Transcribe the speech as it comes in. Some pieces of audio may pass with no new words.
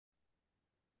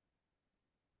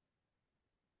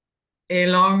A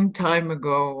long time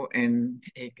ago in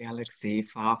a galaxy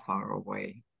far, far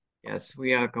away. Yes,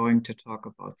 we are going to talk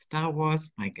about Star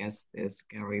Wars. My guest is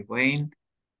Gary Wayne.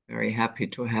 Very happy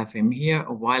to have him here.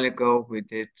 A while ago, we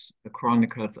did the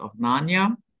Chronicles of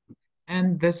Narnia,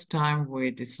 and this time we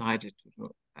decided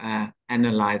to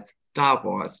analyze Star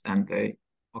Wars and the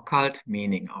occult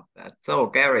meaning of that. So,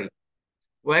 Gary,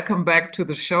 welcome back to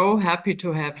the show. Happy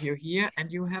to have you here, and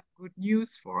you have good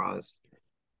news for us.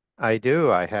 I do.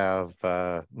 I have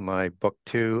my book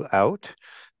two out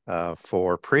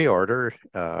for pre-order.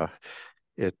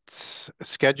 It's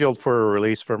scheduled for a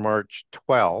release for March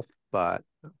 12th, but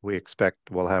we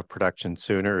expect we'll have production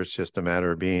sooner. It's just a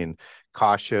matter of being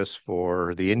cautious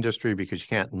for the industry because you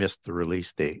can't miss the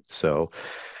release date. So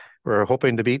we're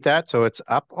hoping to beat that. So it's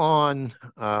up on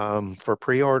for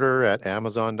pre-order at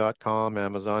Amazon.com,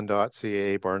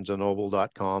 Amazon.ca,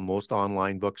 BarnesandNoble.com, most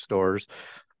online bookstores.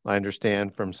 I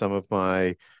understand from some of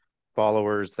my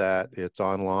followers that it's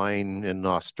online in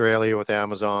Australia with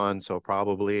Amazon, so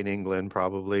probably in England,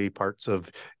 probably parts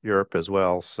of Europe as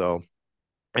well. So,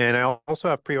 and I also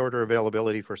have pre-order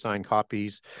availability for signed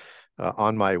copies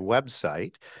on my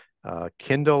website.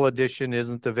 Kindle edition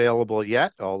isn't available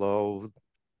yet, although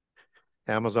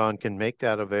Amazon can make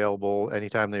that available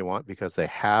anytime they want because they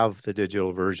have the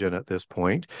digital version at this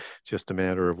point. It's just a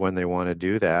matter of when they want to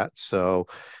do that. So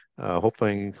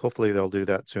hopefully they'll do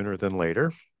that sooner than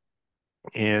later.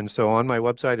 And so on my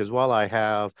website as well, I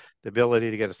have the ability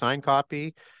to get a signed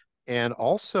copy. And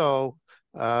also,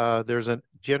 there's a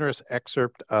generous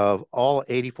excerpt of all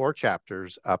 84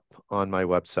 chapters up on my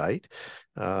website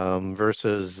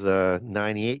versus the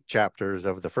 98 chapters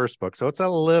of the first book. So it's a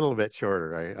little bit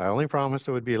shorter. I only promised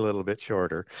it would be a little bit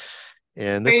shorter.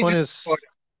 And Pages.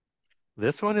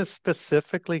 this one is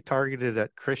specifically targeted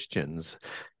at Christians.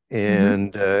 Mhm.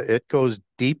 And it goes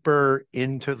deeper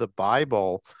into the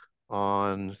Bible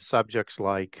on subjects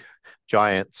like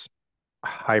giants,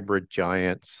 hybrid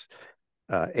giants,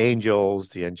 angels,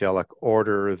 the angelic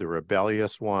order, the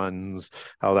rebellious ones,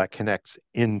 how that connects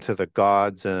into the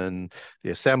gods and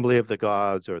the assembly of the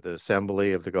gods or the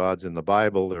assembly of the gods in the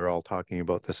Bible. They're all talking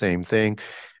about the same thing.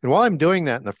 And while I'm doing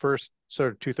that in the first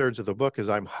sort of two-thirds of the book is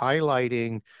I'm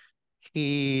highlighting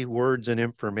key words and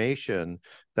information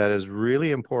that is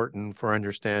really important for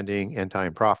understanding end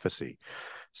time prophecy.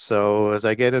 So as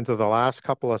I get into the last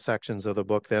couple of sections of the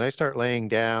book, then I start laying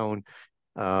down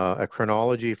a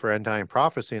chronology for end time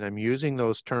prophecy, and I'm using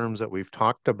those terms that we've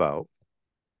talked about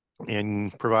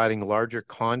and providing larger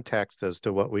context as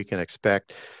to what we can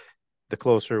expect the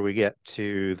closer we get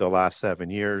to the last 7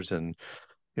 years. And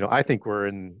I think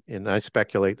and I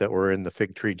speculate that we're in the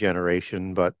fig tree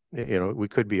generation, but we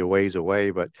could be a ways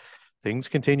away, but things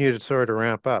continue to sort of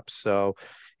ramp up. So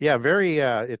yeah,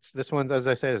 it's this one, as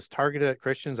I said, is targeted at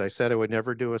Christians. I said I would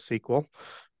never do a sequel.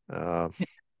 Uh,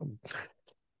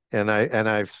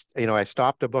 I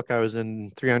stopped a book I was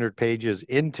in 300 pages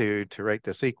into to write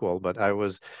the sequel, but I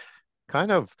was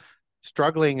kind of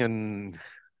struggling in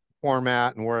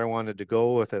format and where I wanted to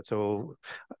go with it. So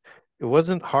it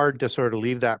wasn't hard to sort of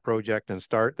leave that project and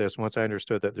start this once I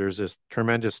understood that there's this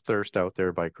tremendous thirst out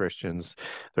there by Christians.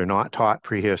 They're not taught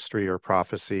prehistory or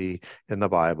prophecy in the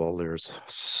Bible. There's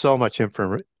so much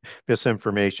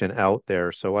misinformation out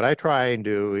there. So what I try and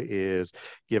do is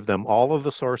give them all of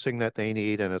the sourcing that they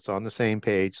need, and it's on the same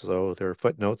page. So they're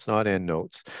footnotes, not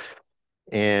endnotes.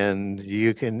 And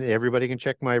everybody can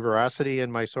check my veracity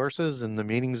and my sources and the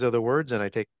meanings of the words. And I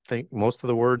think most of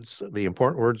the words, the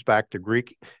important words, back to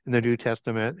Greek in the New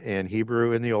Testament and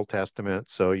Hebrew in the Old Testament.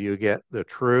 So you get the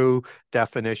true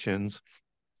definitions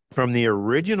from the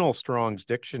original Strong's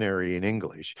Dictionary in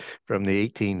English from the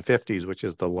 1850s, which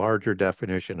is the larger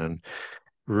definition and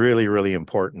really, really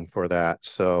important for that.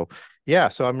 So yeah,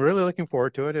 so I'm really looking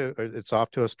forward to it. It's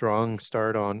off to a strong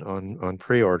start on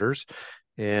pre-orders.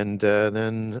 And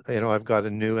then, I've got a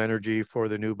new energy for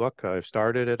the new book. I've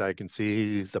started it. I can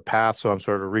see the path. So I'm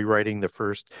sort of rewriting the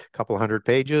first couple hundred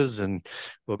pages and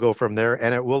we'll go from there.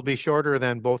 And it will be shorter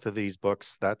than both of these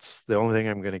books. That's the only thing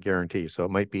I'm going to guarantee. So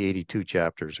it might be 82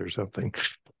 chapters or something.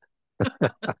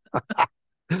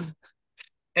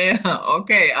 Yeah,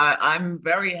 okay. I'm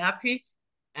very happy,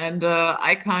 and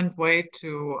I can't wait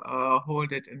to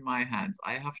hold it in my hands.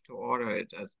 I have to order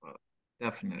it as well,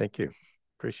 definitely. Thank you.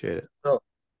 Appreciate it. So,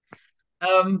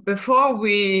 before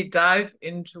we dive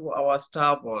into our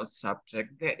Star Wars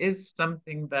subject, there is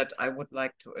something that I would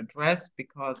like to address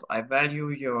because I value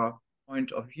your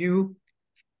point of view,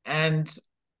 and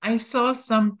I saw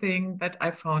something that I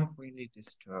found really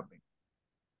disturbing,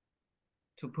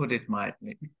 to put it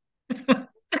mildly.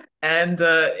 And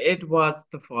it was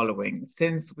the following.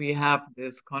 Since we have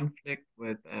this conflict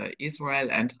with Israel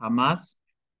and Hamas,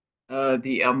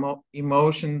 the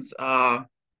emotions are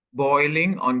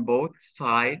boiling on both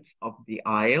sides of the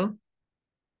aisle.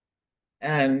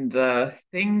 And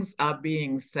things are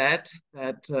being said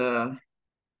that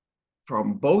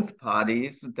from both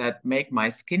parties that make my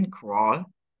skin crawl.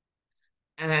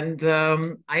 And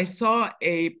I saw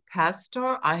a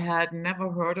pastor. I had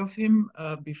never heard of him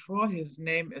before. His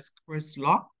name is Chris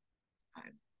Locke. I,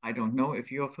 I don't know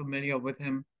if you're familiar with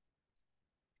him.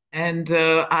 And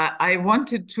I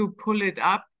wanted to pull it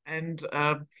up and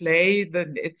play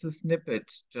it's a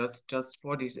snippet, just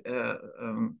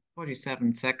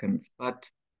 47 seconds. But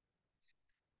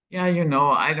yeah,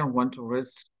 I don't want to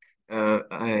risk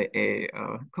a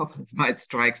copyright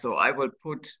strike, so I will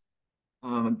put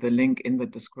the link in the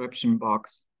description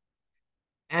box.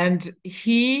 And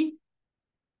he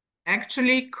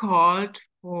actually called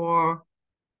for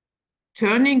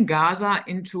turning Gaza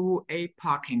into a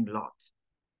parking lot.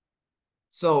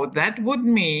 So that would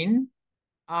mean,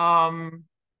 yeah,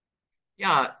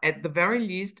 at the very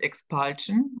least,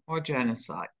 expulsion or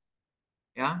genocide.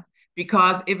 Yeah.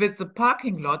 Because if it's a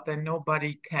parking lot, then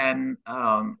nobody can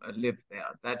live there.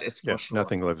 That is Yeah, for sure.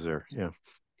 nothing lives there. Yeah.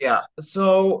 Yeah.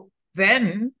 So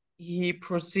then he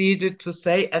proceeded to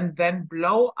say, and then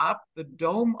blow up the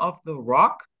dome of the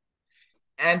rock,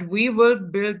 and we will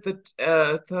build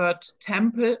the third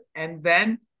temple, and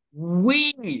then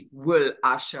we will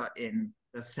usher in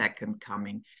the second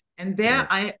coming. And there,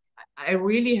 Yeah. I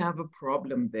really have a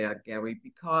problem there, Gary,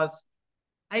 because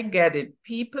I get it.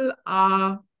 People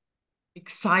are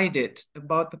excited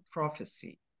about the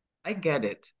prophecy. I get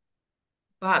it.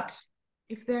 But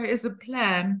if there is a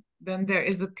plan, then there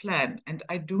is a plan. And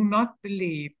I do not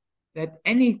believe that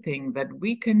anything that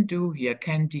we can do here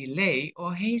can delay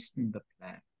or hasten the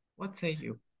plan. What say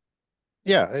you?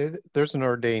 Yeah, there's an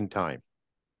ordained time.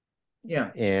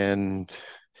 Yeah. And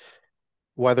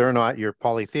whether or not you're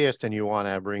polytheist and you want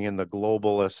to bring in the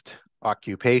globalist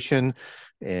occupation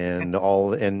and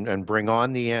bring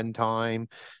on the end time,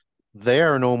 they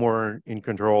are no more in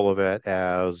control of it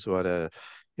as what a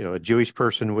Jewish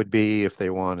person would be if they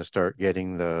want to start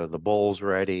getting the bulls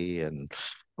ready and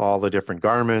all the different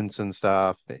garments and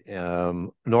stuff,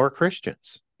 nor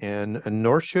Christians. And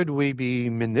nor should we be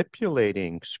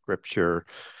manipulating scripture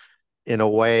in a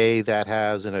way that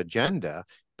has an agenda,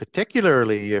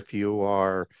 particularly if you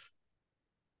are,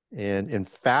 and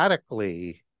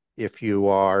emphatically, if you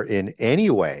are in any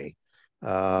way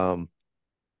um,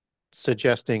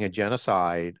 suggesting a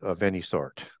genocide of any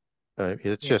sort.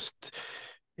 It's Yeah. just,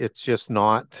 it's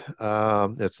not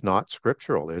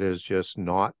scriptural. It is just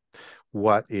not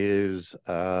what is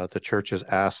the church is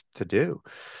asked to do.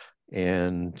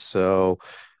 And so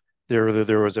there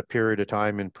was a period of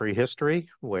time in prehistory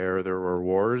where there were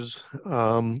wars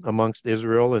amongst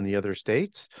Israel and the other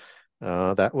states.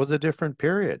 That was a different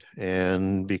period.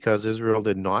 And because Israel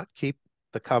did not keep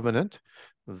the covenant,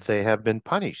 they have been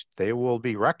punished. They will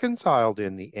be reconciled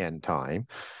in the end time.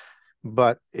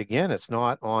 But again, it's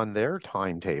not on their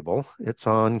timetable, it's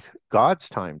on God's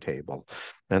timetable.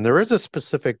 And there is a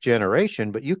specific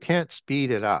generation, but you can't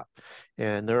speed it up.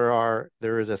 And there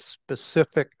is a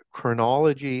specific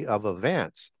chronology of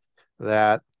events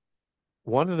that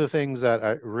one of the things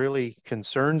that really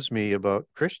concerns me about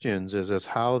Christians is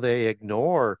how they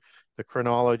ignore the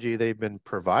chronology they've been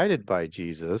provided by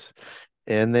Jesus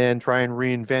and then try and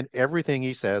reinvent everything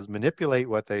he says, manipulate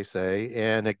what they say,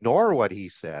 and ignore what he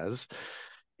says,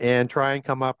 and try and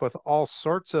come up with all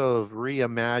sorts of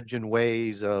reimagined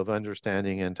ways of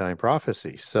understanding end time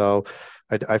prophecy. So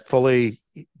I fully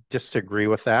disagree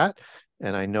with that.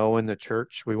 And I know in the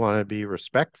church we want to be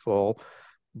respectful.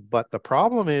 But the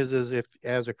problem is if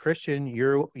as a Christian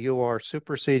you are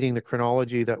superseding the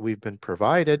chronology that we've been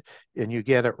provided and you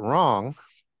get it wrong,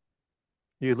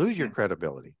 you lose your Yeah.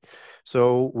 credibility.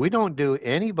 So we don't do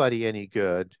anybody any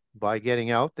good by getting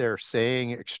out there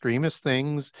saying extremist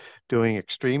things, doing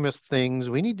extremist things.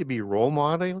 We need to be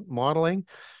modeling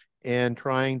and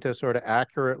trying to sort of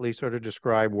accurately sort of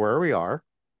describe where we are.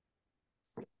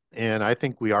 And I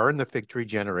think we are in the fig tree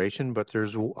generation, but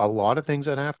there's a lot of things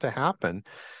that have to happen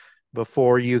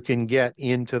before you can get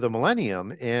into the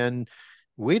millennium. And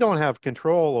we don't have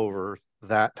control over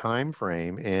that time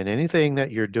frame. And anything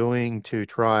that you're doing to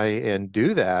try and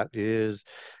do that is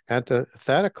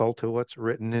antithetical to what's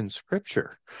written in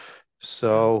scripture. Yeah.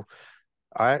 So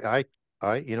I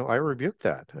I rebuke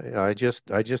that. I just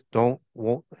don't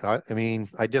won't I mean,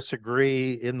 I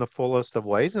disagree in the fullest of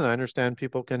ways, and I understand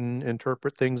people can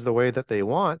interpret things the way that they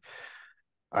want.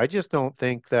 I just don't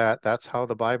think that that's how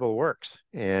the Bible works.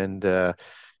 And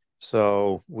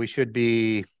So we should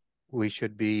be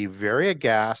very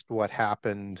aghast what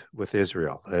happened with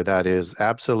Israel. That is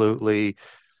absolutely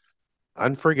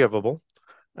unforgivable.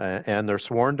 And they're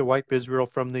sworn to wipe Israel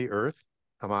from the earth.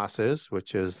 Hamas is,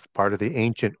 which is part of the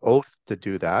ancient oath to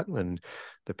do that. And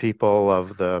the people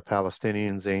of the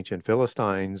Palestinians, ancient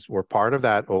Philistines, were part of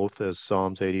that oath, as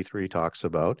Psalms 83 talks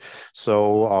about.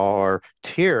 So our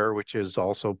Tyr, which is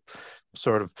also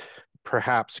sort of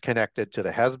perhaps connected to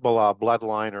the Hezbollah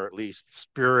bloodline, or at least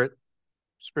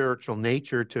spiritual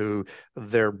nature to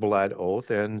their blood oath,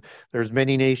 and there's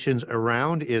many nations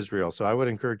around Israel. So I would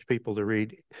encourage people to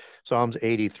read Psalms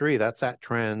 83. That's that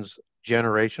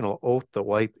transgenerational oath to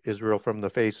wipe Israel from the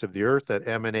face of the earth that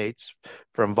emanates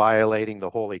from violating the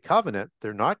Holy Covenant.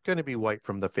 They're not going to be wiped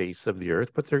from the face of the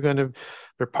earth, but they're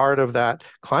part of that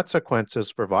consequences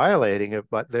for violating it,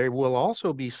 but they will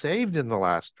also be saved in the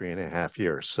last 3.5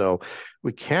 years. So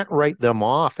we can't write them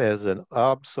off as an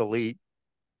obsolete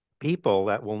people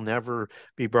that will never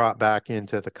be brought back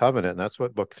into the covenant. And that's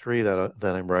what book 3 that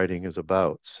I'm writing is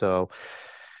about. So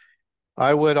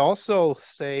I would also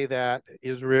say that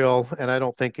Israel, and I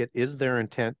don't think it is their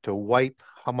intent to wipe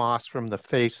Hamas from the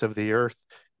face of the earth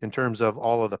in terms of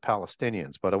all of the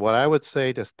Palestinians. But what I would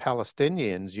say to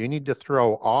Palestinians, you need to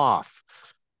throw off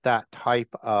that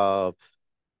type of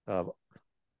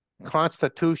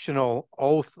constitutional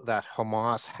oath that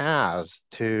Hamas has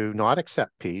to not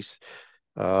accept peace.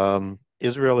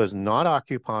 Israel is not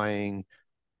occupying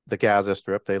the Gaza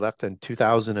Strip. They left in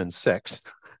 2006,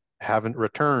 haven't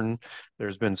returned.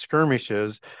 There's been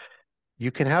skirmishes.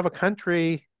 You can have a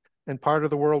country and part of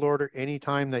the world order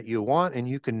anytime that you want, and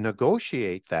you can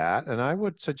negotiate that. And I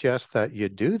would suggest that you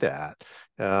do that,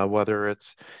 whether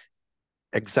it's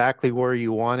exactly where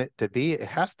you want it to be. It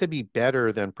has to be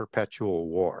better than perpetual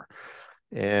war.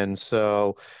 And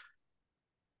so,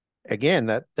 again,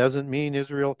 that doesn't mean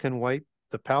Israel can wipe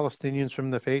the Palestinians from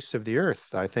the face of the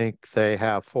earth. I think they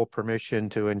have full permission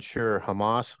to ensure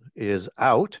Hamas is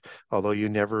out, although you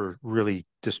never really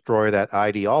destroy that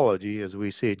ideology. As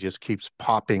we see, it just keeps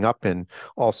popping up in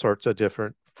all sorts of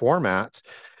different formats.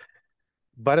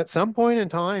 But at some point in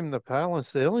time, the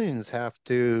Palestinians have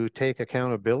to take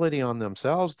accountability on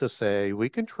themselves to say, we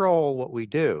control what we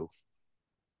do.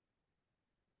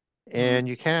 Mm. And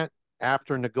you can't,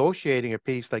 after negotiating a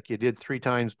peace like you did 3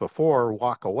 times before,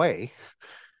 walk away.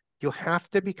 You have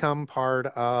to become part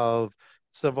of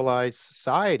civilized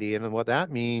society. And what that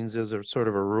means is a sort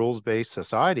of a rules-based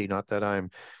society. Not that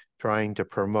I'm trying to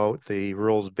promote the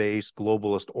rules-based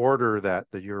globalist order that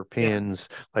the Yeah. Europeans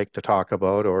like to talk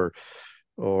about, or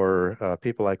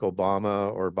people like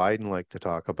Obama or Biden like to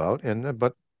talk about.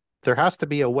 But there has to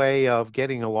be a way of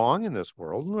getting along in this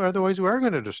world. Otherwise, we are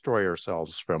going to destroy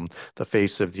ourselves from the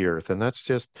face of the earth. And that's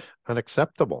just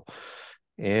unacceptable.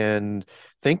 And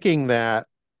thinking that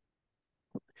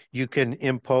you can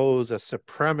impose a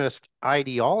supremacist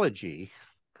ideology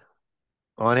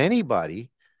on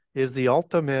anybody is the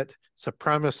ultimate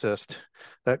supremacist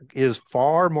that is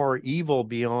far more evil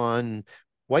beyond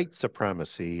white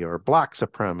supremacy or black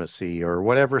supremacy or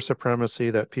whatever supremacy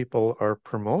that people are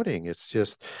promoting. It's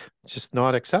just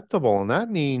not acceptable. And that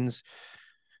means,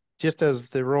 just as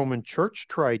the Roman Church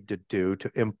tried to do, to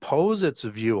impose its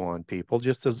view on people,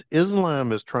 just as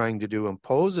Islam is trying to do,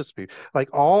 impose its view,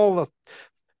 like all the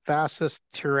fascist,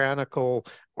 tyrannical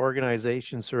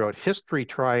organizations throughout history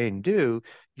try and do,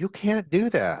 you can't do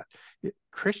that.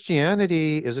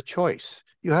 Christianity is a choice.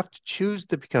 You have to choose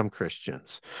to become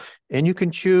Christians, and you can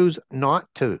choose not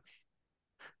to.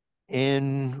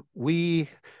 And we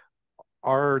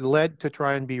are led to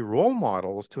try and be role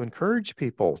models to encourage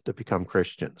people to become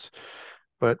Christians,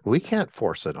 but we can't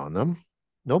force it on them.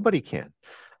 Nobody can.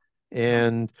 No.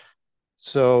 And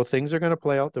so things are going to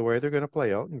play out the way they're going to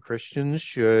play out, and Christians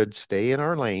should stay in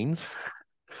our lanes,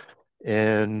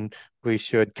 and we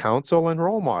should counsel and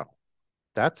role model.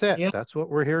 That's it. Yeah. That's what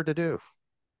we're here to do.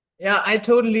 Yeah, I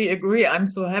totally agree. I'm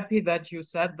so happy that you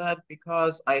said that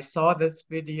because I saw this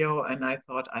video and I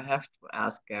thought I have to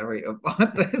ask Gary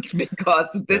about this because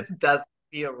Yeah. this doesn't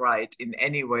feel right in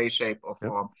any way, shape, or Yep.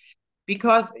 form.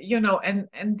 Because,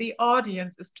 and the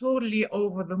audience is totally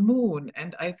over the moon.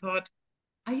 And I thought,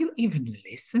 are you even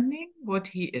listening what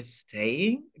he is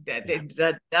saying? Yeah.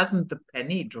 That doesn't the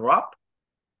penny drop?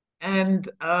 And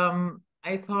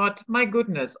I thought, my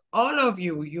goodness, all of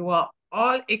you, you are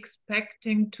all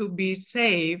expecting to be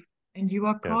saved and you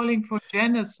are Yeah. calling for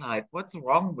genocide. What's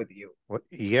wrong with you?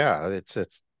 Yeah, it's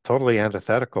totally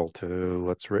antithetical to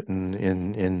what's written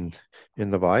in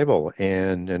the Bible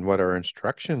and what our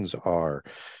instructions are.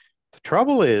 The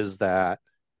trouble is that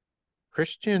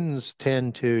Christians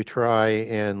tend to try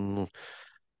and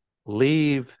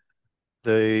leave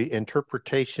the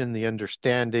interpretation, the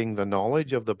understanding, the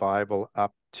knowledge of the Bible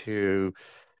up to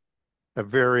a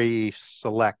very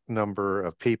select number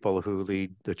of people who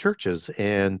lead the churches.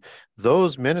 And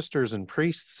those ministers and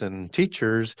priests and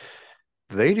teachers,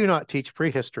 they do not teach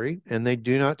prehistory and they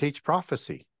do not teach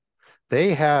prophecy.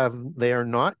 They are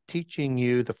not teaching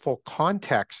you the full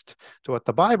context to what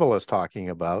the Bible is talking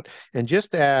about. And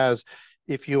just as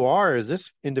if you are, as this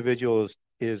individual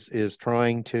is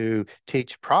trying to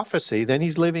teach prophecy, then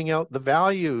he's living out the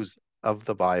values of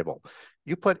the Bible.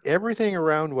 You put everything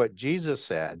around what Jesus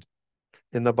said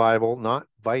in the Bible, not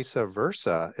vice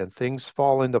versa, and things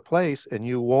fall into place, and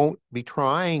you won't be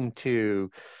trying to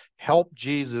help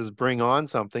Jesus bring on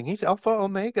something. He's Alpha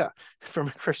Omega from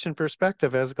a Christian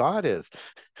perspective, as God is.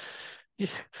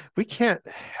 We can't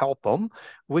help him.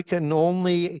 We can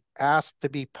only ask to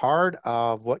be part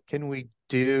of what can we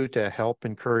do to help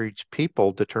encourage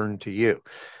people to turn to you.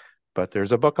 But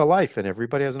there's a book of life, and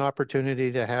everybody has an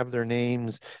opportunity to have their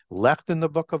names left in the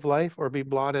book of life or be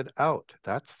blotted out.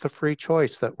 That's the free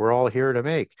choice that we're all here to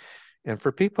make. And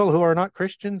for people who are not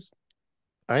Christians,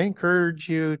 I encourage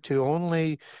you to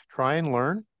only try and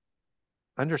learn,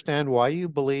 understand why you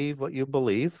believe what you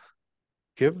believe,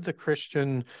 give the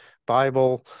Christian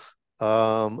Bible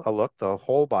a look, the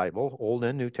whole Bible, Old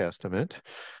and New Testament,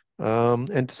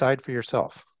 and decide for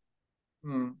yourself.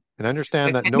 Hmm. And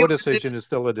understand But that can no you decision is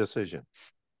still a decision.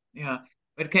 yeah,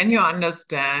 but can you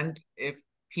understand if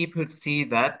people see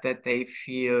that they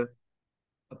feel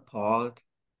appalled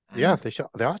Yeah, and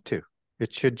they ought to.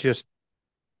 It should just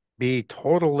be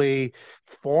totally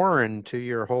foreign to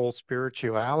your whole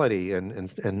spirituality and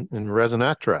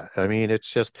resonatra. I mean, it's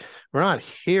just we're not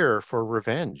here for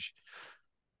revenge.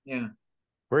 yeah,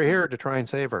 We're yeah, here to try and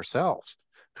save ourselves.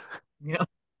 yeah,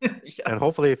 yeah, And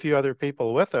hopefully a few other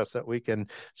people with us that we can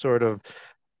sort of,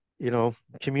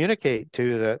 communicate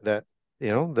to that,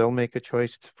 they'll make a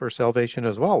choice for salvation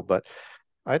as well. But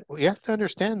you have to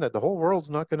understand that the whole world's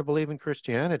not going to believe in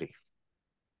Christianity.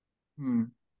 hmm,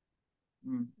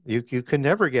 hmm, You can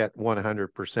never get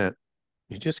 100%.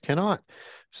 You just cannot.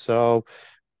 So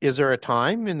is there a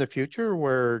time in the future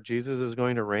where Jesus is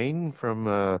going to reign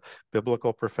from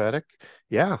biblical prophetic?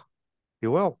 Yeah, he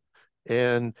will.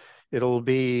 And it'll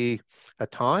be a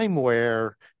time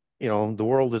where, the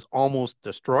world has almost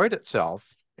destroyed itself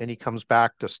and he comes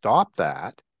back to stop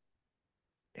that.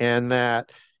 And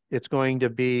that it's going to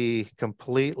be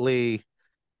completely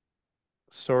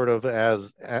sort of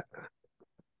as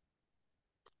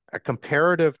a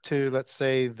comparative to, let's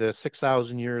say, the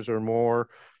 6,000 years or more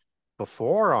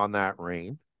before on that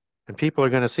reign, and people are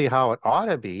going to see how it ought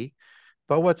to be.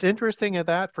 But what's interesting at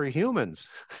that for humans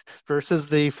versus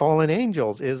the fallen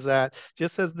angels is that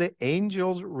just as the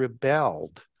angels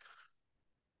rebelled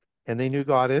and they knew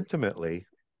God intimately,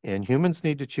 and humans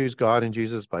need to choose God and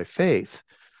Jesus by faith,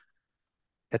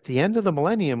 at the end of the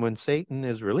millennium, when Satan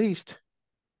is released,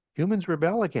 humans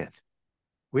rebel again.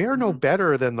 We are no hmm,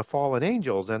 better than the fallen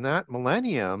angels. And that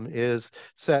millennium is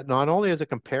set not only as a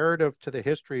comparative to the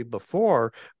history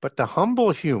before, but to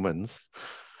humble humans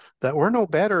that we're no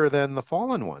better than the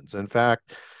fallen ones. In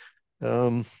fact,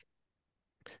 um,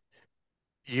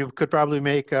 you could probably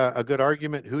make a good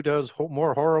argument who does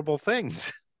more horrible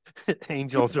things,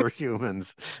 angels or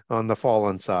humans on the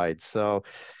fallen side. So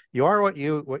you are what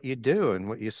you do and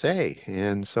what you say.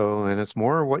 And it's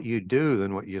more what you do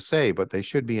than what you say, but they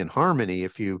should be in harmony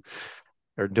if you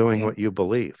are doing yeah, what you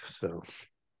believe. So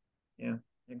yeah,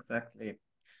 exactly.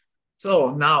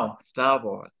 So now Star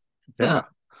Wars. yeah.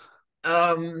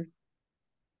 Um,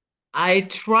 I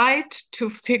tried to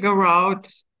figure out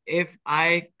if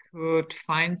I could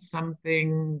find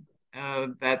something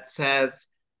that says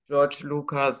George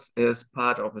Lucas is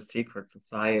part of a secret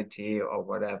society or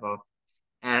whatever.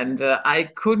 And I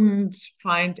couldn't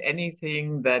find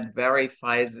anything that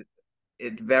verifies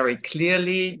it very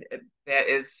clearly. There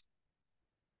is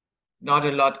not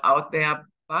a lot out there,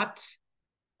 but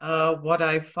what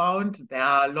I found, there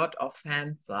are a lot of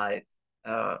fan sites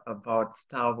about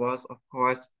Star Wars, of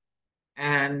course.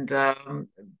 And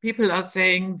people are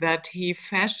saying that he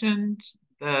fashioned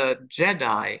the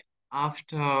Jedi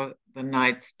after the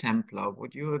Knights Templar.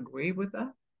 Would you agree with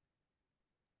that?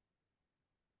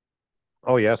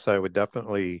 Oh yes, I would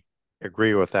definitely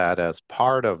agree with that as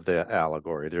part of the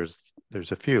allegory. There's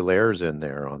a few layers in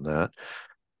there on that.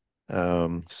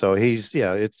 So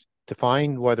it's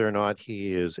defined whether or not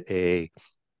he is a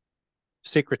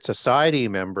secret society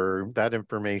member. That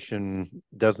information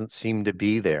doesn't seem to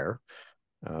be there.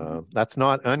 Mhm. That's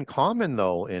not uncommon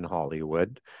though in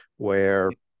Hollywood,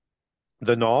 where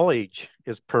the knowledge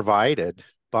is provided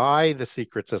by the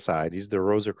secret societies, the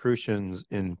Rosicrucians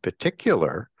in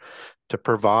particular, to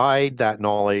provide that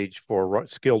knowledge for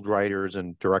skilled writers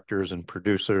and directors and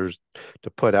producers to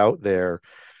put out their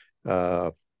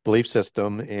uh, belief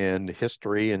system and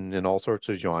history and in all sorts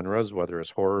of genres, whether it's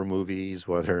horror movies,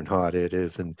 whether or not it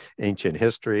is in ancient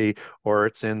history or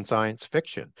it's in science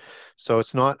fiction. So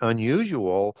it's not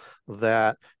unusual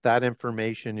that that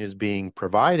information is being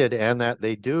provided and that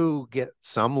they do get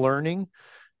some learning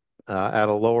at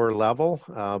a lower level,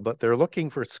 but they're looking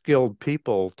for skilled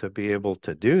people to be able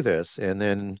to do this and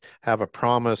then have a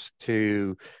promise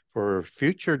to for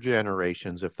future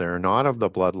generations, if they're not of the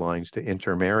bloodlines, to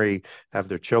intermarry, have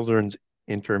their children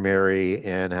intermarry,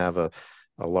 and have a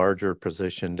larger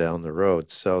position down the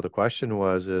road. So the question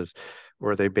was,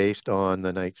 were they based on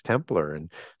the Knights Templar?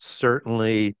 And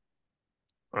certainly,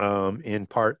 in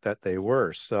part that they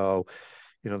were. So,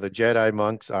 the Jedi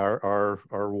monks are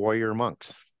warrior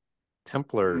monks. Mm,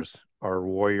 Templars are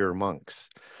warrior monks.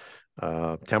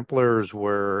 Templars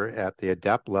were at the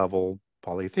adept level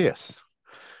polytheists,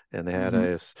 and they had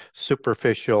mhm, a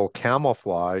superficial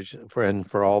camouflage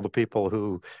for all the people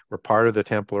who were part of the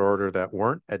Templar Order that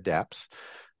weren't adepts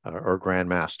or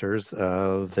grandmasters.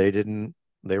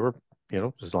 They were,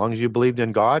 as long as you believed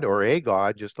in God or a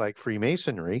God, just like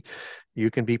Freemasonry, you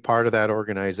can be part of that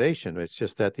organization. It's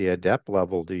just at the adept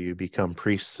level do you become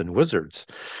priests and wizards.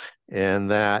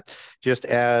 And that just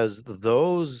as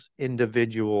those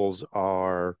individuals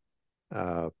are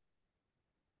uh,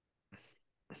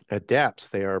 adepts,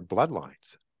 they are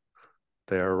bloodlines.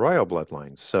 They are royal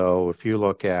bloodlines. So if you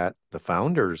look at the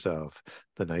founders of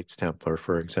the Knights Templar,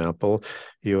 for example,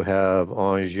 you have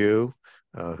Anjou,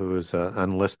 who is an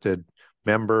unlisted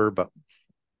member, but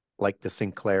like the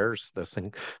Sinclairs,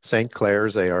 St.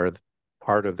 Clairs, they are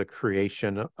part of the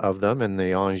creation of them, and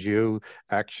the Anjou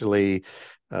actually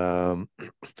um,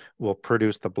 will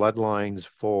produce the bloodlines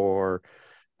for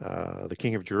the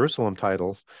King of Jerusalem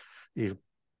title.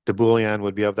 De Bouillon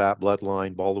would be of that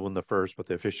bloodline, Baldwin the First, but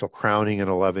the official crowning in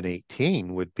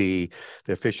 1118 would be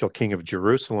the official King of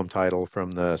Jerusalem title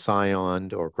from the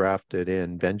scioned or grafted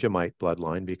in Benjamite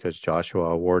bloodline, because Joshua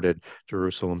awarded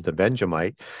Jerusalem to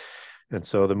Benjamite. And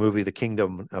so the movie The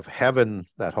Kingdom of Heaven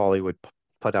that Hollywood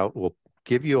put out will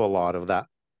give you a lot of that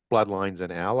bloodlines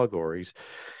and allegories,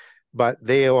 but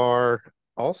they are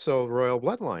also royal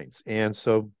bloodlines. And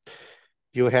so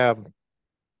you have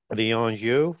the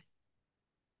Anjou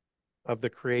of the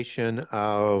creation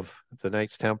of the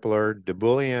Knights Templar, de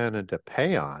Bouillon and de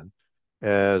Payon,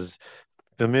 as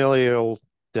familial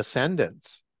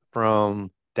descendants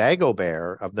from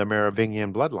Dagobert of the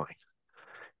Merovingian bloodline.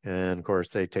 And of course,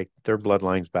 they take their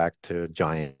bloodlines back to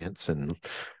giants and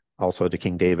also to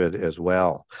King David as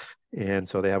well. And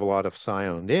so they have a lot of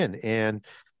scioned in. And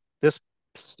this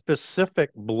specific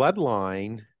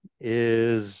bloodline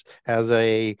has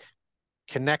a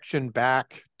connection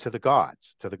back to the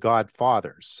gods, to the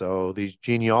godfathers. So these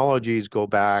genealogies go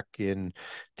back in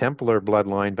Templar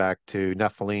bloodline back to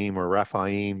Nephilim or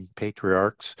Rephaim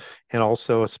patriarchs, and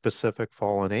also a specific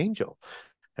fallen angel,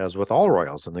 as with all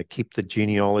royals, and they keep the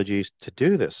genealogies to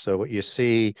do this. So what you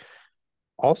see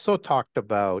also talked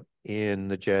about in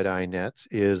the Jedi nets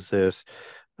is this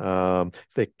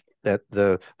that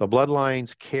the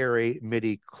bloodlines carry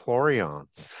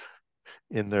midi-chlorians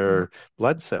in mm, their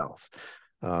blood cells.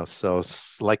 So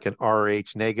like an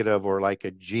Rh negative or like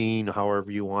a gene,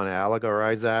 however you want to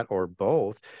allegorize that, or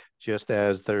both, just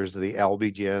as there's the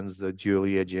Albie gens, the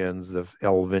Julia gens, the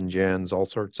Elvin gens, all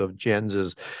sorts of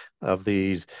gens of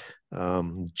these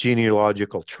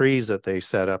genealogical trees that they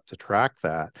set up to track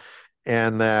that.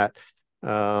 And that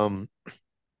um,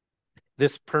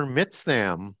 this permits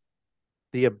them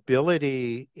the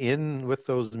ability in with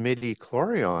those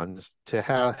midi-chlorians to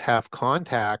have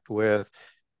contact with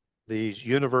these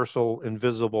universal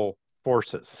invisible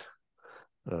forces,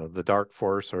 the dark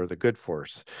force or the good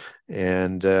force.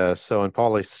 And so in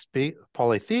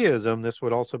polytheism, this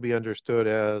would also be understood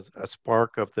as a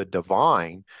spark of the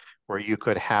divine, where you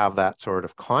could have that sort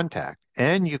of contact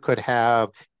and you could have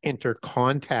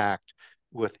intercontact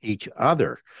with each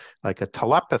other, like a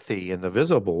telepathy in the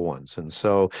visible ones. And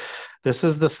so this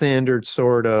is the standard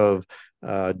sort of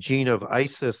gene of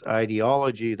Isis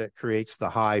ideology that creates the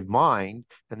hive mind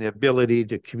and the ability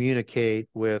to communicate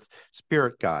with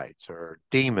spirit guides or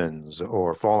demons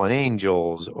or fallen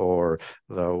angels or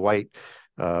the white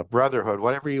brotherhood,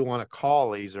 whatever you want to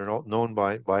call these, are known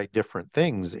by different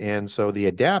things. And so the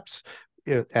adepts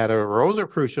at a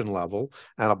Rosicrucian level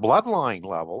and a bloodline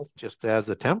level, just as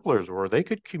the Templars were, they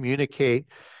could communicate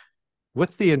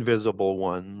with the invisible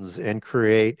ones and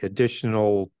create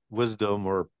additional wisdom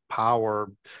or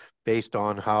power based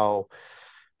on how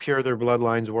pure their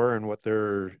bloodlines were and what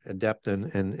their adept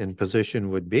and position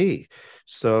would be.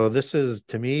 So this is,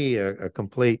 to me, a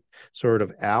complete sort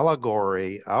of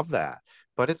allegory of that.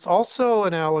 But it's also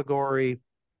an allegory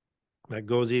that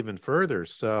goes even further.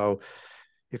 So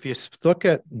if you look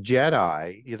at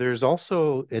Jedi, there's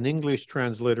also an English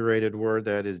transliterated word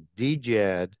that is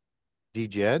DJED,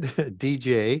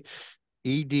 DJ,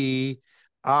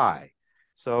 EDI.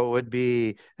 So it would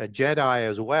be a Jedi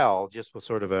as well, just with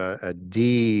sort of a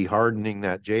D hardening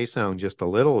that J sound just a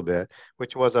little bit,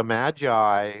 which was a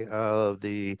magi of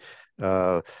the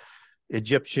uh,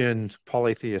 Egyptian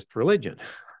polytheist religion.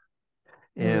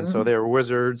 And so Mm. they were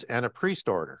wizards and a priest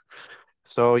order.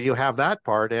 So you have that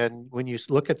part. And when you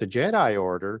look at the Jedi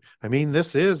Order, I mean,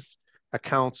 this is a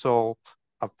council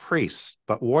of priests,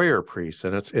 but warrior priests.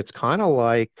 And it's kind of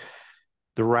like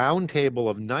the round table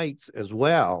of knights as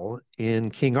well in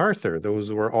King Arthur.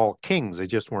 Those were all kings. They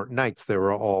just weren't knights. They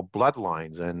were all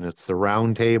bloodlines. And it's the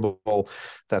round table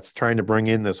that's trying to bring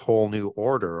in this whole new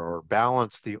order or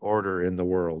balance the order in the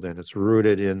world. And it's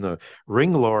rooted in the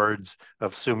ring lords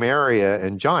of Sumeria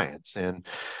and giants. And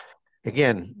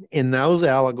again, in those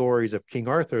allegories of King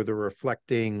Arthur, they're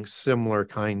reflecting similar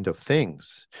kind of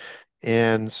things.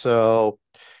 And so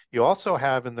you also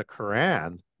have in the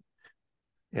Quran,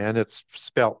 and it's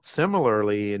spelt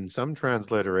similarly in some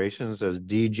transliterations as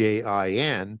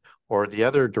DJIN, or the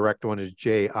other direct one is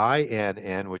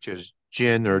JINN, which is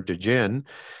jinn or djinn.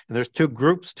 And there's two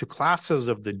classes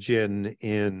of the jinn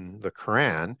in the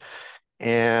Quran,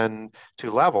 and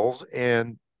two levels.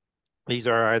 And these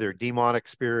are either demonic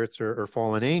spirits or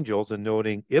fallen angels, and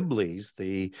noting Iblis,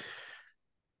 the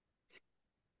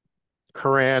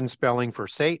Quran spelling for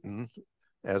Satan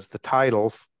as the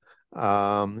title,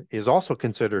 is also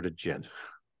considered a jinn.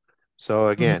 So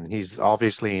Mm. again, he's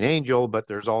obviously an angel, but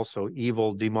there's also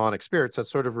evil demonic spirits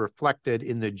that's sort of reflected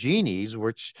in the genies,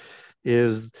 which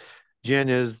is jinn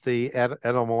is the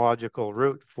etymological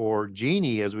root for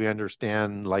genie, as we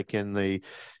understand, like in the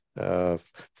uh,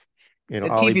 The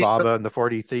TV show. Alibaba and the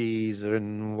 40 Thieves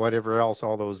and whatever else,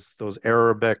 all those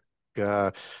Arabic,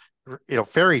 uh,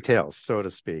 fairy tales, so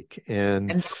to speak.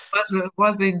 And And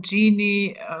was a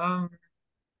genie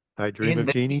I Dream in of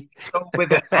the TV Jeannie. show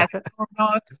with an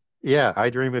astronaut. Yeah, I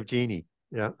Dream of Jeannie.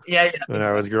 Yeah, Yeah, yeah, when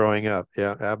I was exactly. growing up.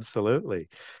 Yeah, absolutely.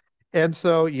 And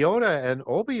so Yoda and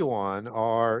Obi-Wan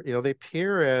are, they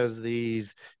appear as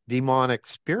these demonic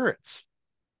spirits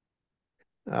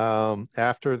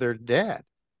after they're dead.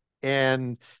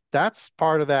 And that's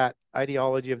part of that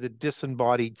ideology of the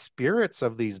disembodied spirits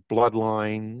of these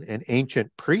bloodline and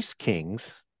ancient priest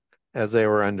kings, as they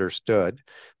were understood.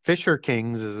 Fisher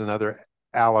kings is another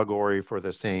allegory for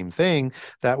the same thing.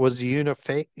 That was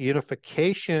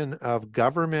unification of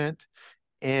government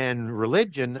and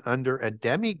religion under a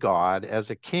demigod as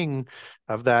a king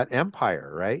of that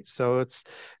empire, right? So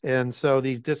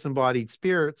these disembodied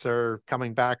spirits are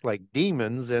coming back like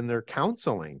demons and they're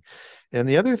counseling. And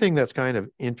the other thing that's kind of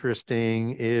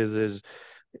interesting is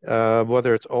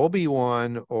whether it's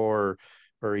Obi-Wan or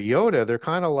Yoda, they're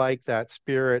kind of like that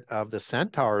spirit of the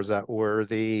centaurs that were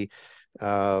the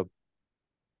uh,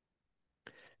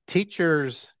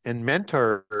 teachers and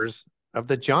mentors of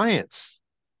the giants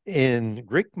in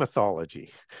Greek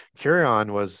mythology.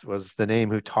 Chiron was the name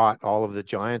who taught all of the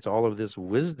giants all of this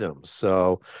wisdom.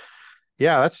 So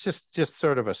yeah, that's just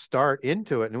sort of a start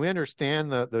into it. And we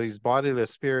understand that these bodiless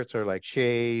spirits are like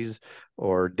shays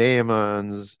or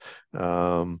daemons.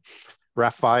 Raphaim,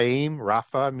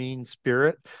 Rapha means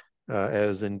spirit,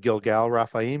 as in Gilgal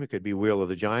Raphaim. It could be wheel of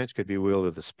the giants, could be wheel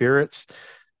of the spirits.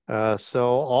 So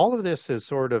all of this is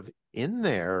sort of in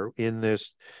there in this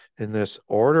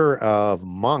order of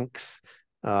monks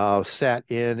set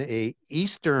in a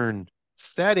Eastern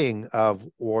setting of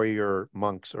warrior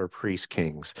monks or priest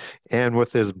kings, and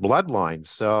with his bloodline.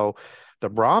 So the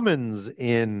Brahmins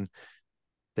in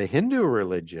the Hindu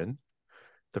religion,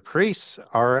 the priests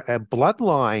are a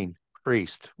bloodline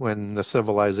priest when the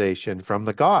civilization from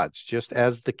the gods, just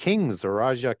as the kings, the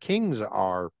Raja kings,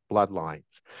 are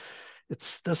bloodlines.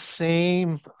 It's the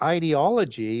same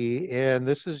ideology, and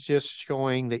this is just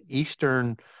showing the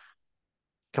Eastern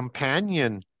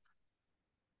companion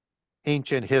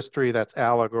ancient history that's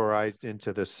allegorized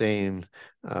into the same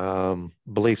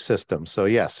belief system. So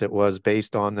yes, it was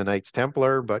based on the Knights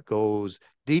Templar, but goes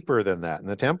deeper than that. And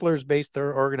the Templars based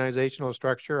their organizational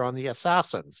structure on the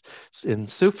assassins in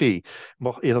Sufi,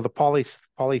 the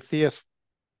polytheist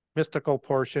mystical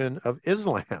portion of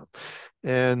Islam.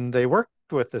 And they worked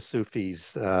with the Sufis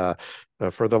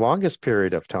for the longest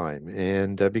period of time.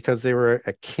 And because they were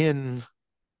a kin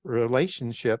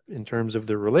relationship in terms of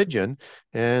the religion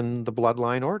and the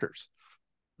bloodline orders.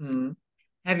 Mm.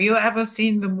 Have you ever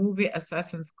seen the movie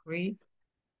Assassin's Creed?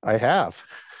 I have.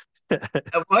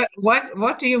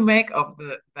 What do you make of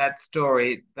that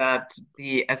story that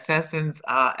the assassins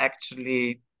are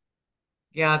actually,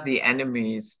 yeah, the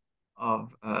enemies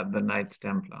of the Knights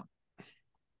Templar?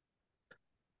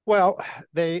 Well,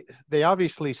 they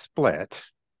obviously split,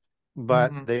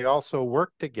 but Hmm. they also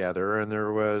worked together and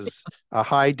there was a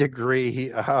high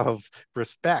degree of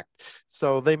respect.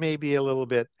 So they may be a little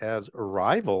bit as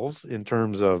rivals in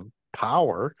terms of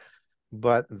power,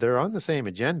 but they're on the same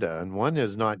agenda and one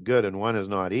is not good and one is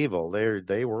not evil. They're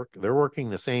working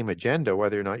the same agenda,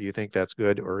 whether or not you think that's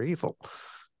good or evil.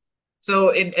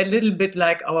 So a little bit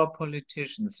like our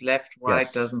politicians, left, right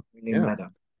Yes. doesn't really Yeah. matter.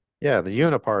 Yeah, the Yeah.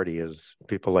 uniparty, as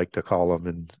people like to call them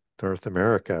in North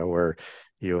America, where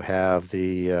you have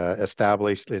the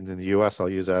established in the US, I'll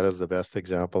use that as the best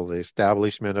example, the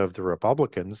establishment of the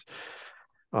Republicans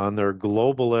on their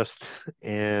globalist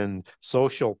and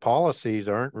social policies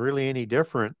aren't really any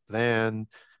different than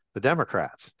the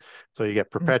Democrats. So you get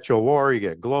Mm. perpetual war, you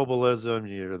get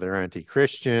globalism, they're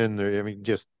anti-Christian, I mean,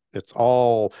 just it's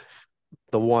all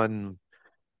the one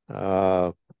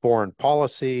uh, foreign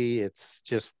policy. It's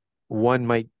just one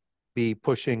might be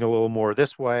pushing a little more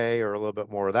this way or a little bit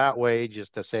more that way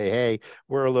just to say, hey,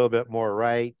 we're a little bit more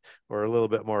right or a little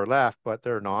bit more left, but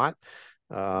they're not.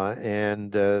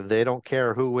 And they don't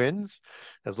care who wins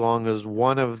as long as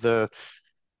one of the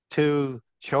two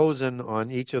chosen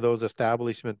on each of those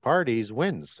establishment parties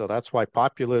wins. So that's why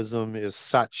populism is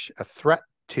such a threat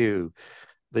to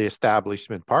the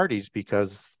establishment parties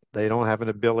because they don't have an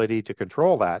ability to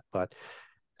control that. But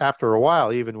after a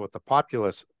while, even with the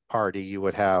populist party, you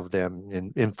would have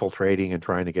them infiltrating and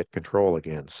trying to get control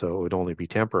again. So it would only be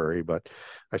temporary. But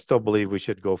I still believe we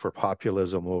should go for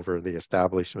populism over the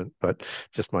establishment, but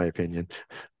just my opinion.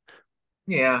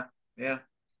 Yeah, yeah.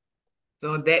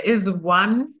 So there is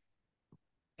one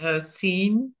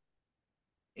scene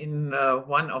in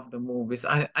one of the movies.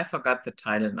 I forgot the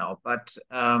title now, but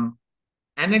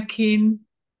Anakin,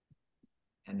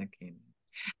 Anakin,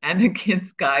 Anakin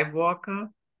Skywalker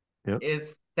Yeah.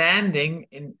 is standing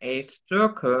in a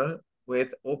circle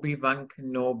with Obi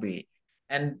Wan-Kenobi.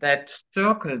 And that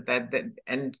circle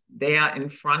and they are in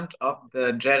front of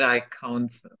the Jedi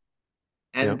Council.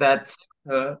 Yeah. And that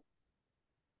circle,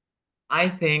 I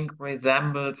think,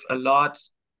 resembles a lot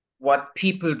what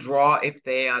people draw if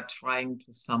they are trying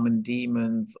to summon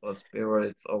demons or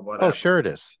spirits or Oh, whatever. sure it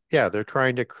is. Yeah, they're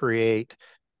trying to create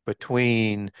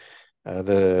between uh,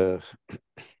 the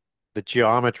the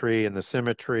geometry and the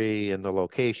symmetry and the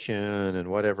location and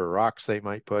whatever rocks they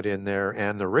might put in there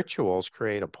and the rituals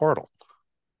create a portal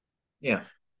Yeah.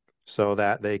 so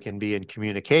that they can be in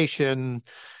communication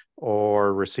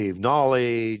or receive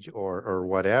knowledge or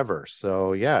whatever.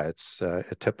 So yeah, it's a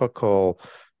typical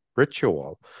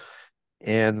ritual,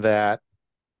 and that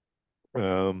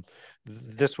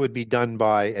this would be done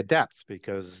by adepts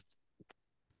because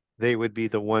they would be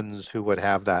the ones who would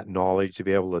have that knowledge to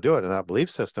be able to do it. And that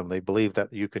belief system, they believe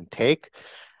that you can take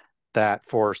that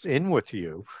force in with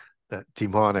you, that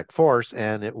demonic force,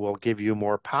 and it will give you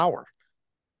more power,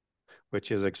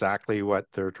 which is exactly what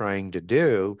they're trying to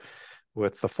do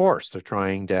with the force. They're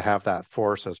trying to have that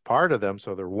force as part of them.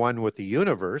 So they're one with the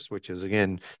universe, which is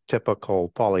again typical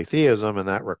polytheism, and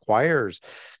that requires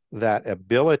that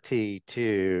ability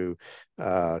to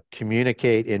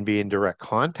communicate and be in direct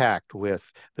contact with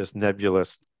this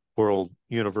nebulous world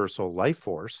universal life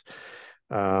force,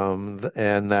 and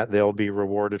that they'll be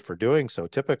rewarded for doing so.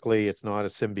 Typically, it's not a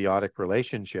symbiotic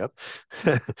relationship,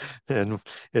 and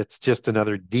it's just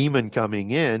another demon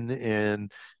coming in,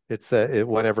 and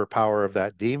whatever power of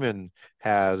that demon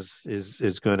has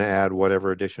is going to add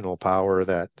whatever additional power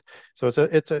that. So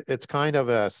it's kind of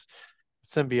a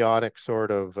symbiotic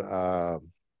sort of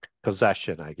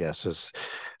possession, I guess is.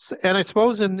 And I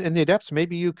suppose in the adepts,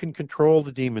 maybe you can control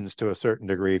the demons to a certain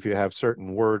degree if you have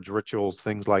certain words, rituals,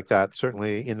 things like that.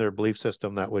 Certainly in their belief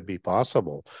system, that would be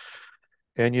possible.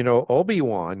 And Obi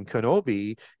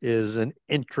Wan-Kenobi is an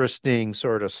interesting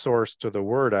sort of source to the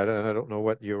word. I don't know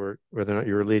whether or not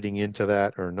you were leading into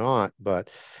that or not, but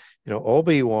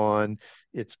Obi Wan,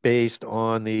 it's based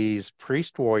on these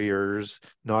priest warriors,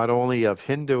 not only of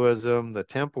Hinduism, the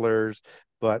Templars,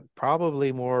 but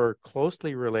probably more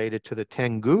closely related to the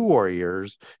Tengu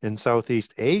warriors in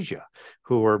Southeast Asia,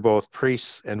 who were both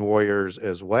priests and warriors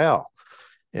as well.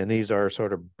 And these are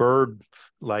sort of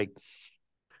bird-like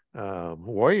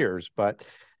warriors, but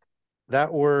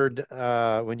that word,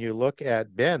 when you look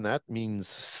at Ben, that means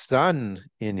sun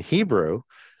in Hebrew,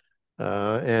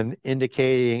 and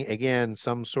indicating, again,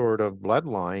 some sort of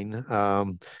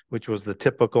bloodline, which was the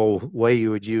typical way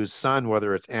you would use son,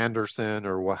 whether it's Anderson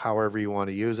or however you want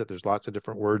to use it. There's lots of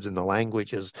different words in the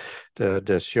languages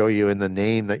to show you in the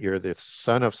name that you're the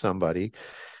son of somebody.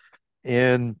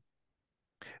 And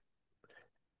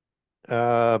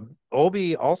uh,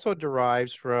 Obi also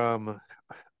derives from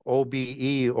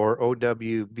OBE or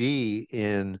OWB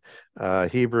in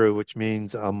Hebrew, which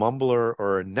means a mumbler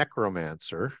or a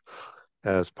necromancer,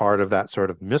 as part of that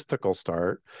sort of mystical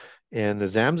start. And the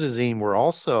Zamzazim were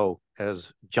also,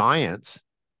 as giants,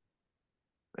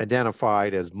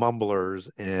 identified as mumblers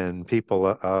and people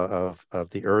of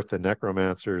the earth and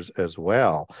necromancers as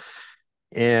well.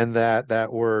 And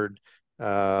that word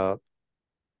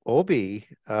Obi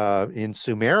in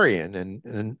Sumerian,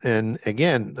 and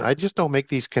again, I just don't make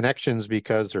these connections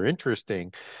because they're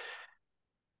interesting.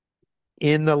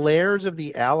 In the layers of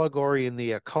the allegory and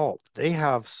the occult, they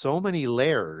have so many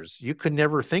layers, you could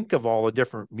never think of all the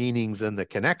different meanings and the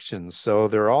connections. So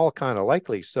they're all kind of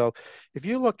likely. So if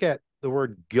you look at the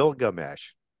word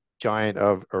Gilgamesh, giant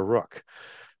of Uruk,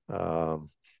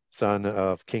 um, son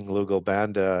of King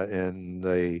Lugalbanda and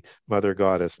the mother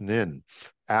goddess Nin,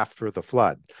 after the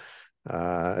flood,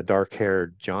 a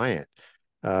dark-haired giant.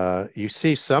 You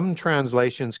see some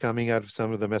translations coming out of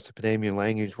some of the Mesopotamian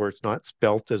language where it's not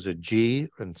spelt as a G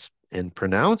and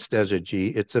pronounced as a G,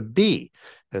 it's a B,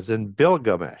 as in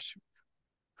Bilgamesh,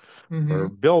 or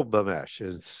Mm-hmm. Bilbamesh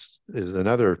is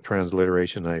another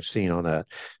transliteration I've seen on that.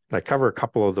 I cover a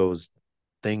couple of those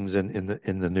things in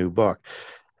the new book.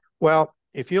 Well,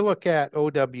 if you look at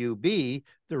OWB,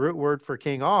 the root word for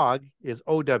King Og is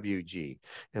OWG.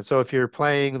 And so if you're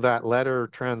playing that letter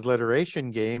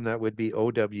transliteration game, that would be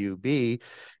OWB.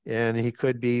 And he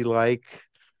could be like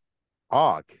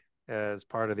Og as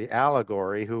part of the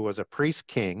allegory, who was a priest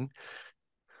king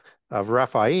of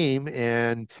Rephaim.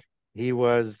 And he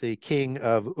was the king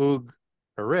of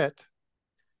Ug-Arit,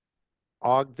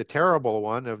 Og the Terrible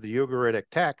One of the Ugaritic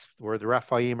text, where the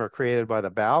Rephaim are created by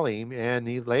the Baalim,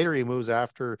 and later he moves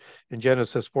after in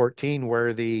Genesis 14,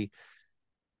 where the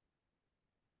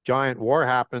giant war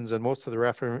happens and most of the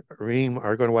Rephaim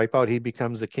are going to wipe out. He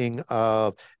becomes the king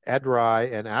of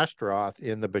Edrei and Ashtaroth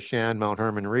in the Bashan, Mount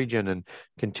Hermon region, and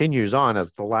continues on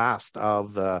as the last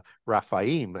of the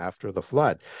Rephaim after the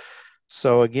flood.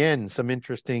 So again, some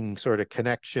interesting sort of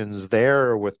connections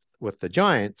there with the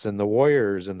giants and the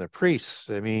warriors and the priests.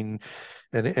 I mean,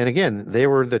 and again, they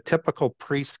were the typical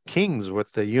priest kings with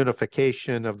the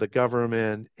unification of the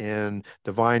government and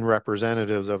divine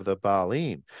representatives of the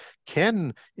Baalim.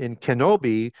 Ken in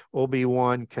Kenobi, Obi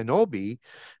Wan-Kenobi,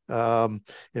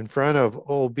 in front of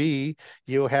Obi,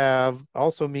 you have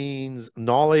also means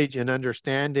knowledge and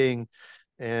understanding,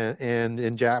 and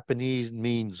in Japanese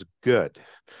means good.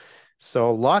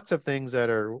 So lots of things that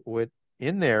are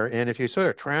in there. And if you sort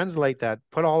of translate that,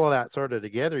 put all of that sort of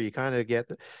together, you kind of get,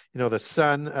 the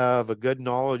son of a good,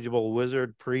 knowledgeable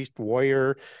wizard, priest,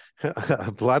 warrior,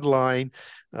 bloodline,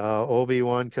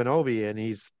 Obi-Wan Kenobi, and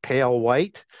he's pale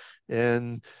white,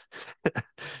 and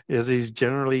as he's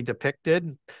generally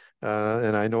depicted.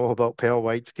 And I know about pale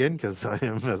white skin because I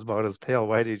am about as pale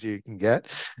white as you can get.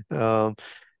 Um,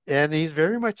 and he's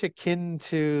very much akin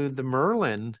to the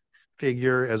Merlin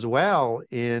figure as well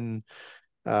in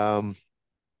Knights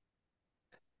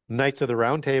of the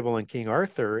Round Table and King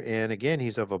Arthur. And again,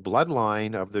 he's of a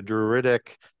bloodline of the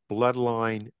Druidic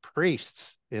bloodline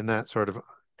priests in that sort of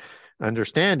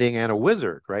understanding, and a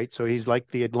wizard, right? So he's like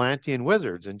the Atlantean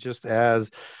wizards. And just as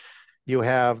you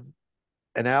have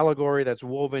an allegory that's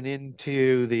woven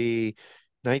into the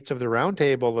Knights of the Round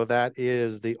Table, that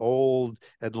is the old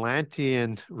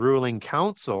Atlantean ruling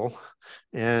council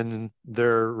and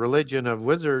their religion of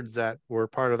wizards that were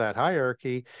part of that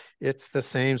hierarchy. It's the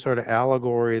same sort of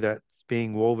allegory that's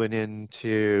being woven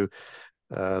into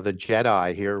the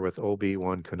Jedi here with Obi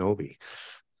Wan-Kenobi.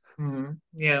 Mm-hmm.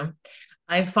 Yeah.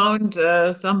 I found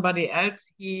somebody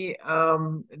else. He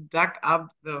dug up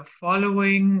the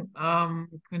following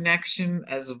connection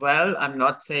as well. I'm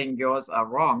not saying yours are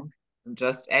wrong. I'm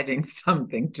just adding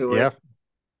something to Yeah, it.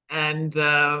 And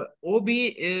Obi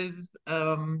is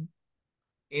in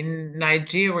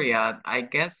Nigeria, I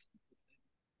guess.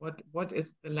 What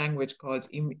is the language called?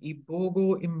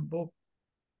 Imbo.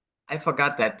 I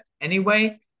forgot that.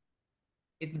 Anyway,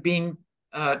 it's being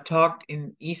talked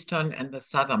in eastern and the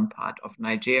southern part of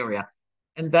Nigeria.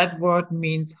 And that word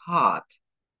means heart,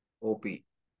 Obi.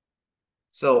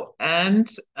 So, and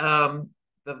the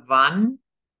one,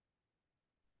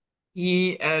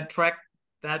 he tracked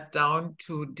that down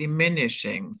to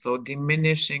diminishing. So,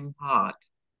 diminishing heart.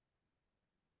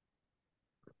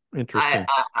 I, interesting.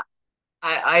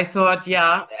 I thought,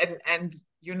 yeah, and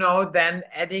you know, then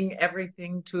adding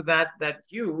everything to that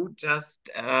you just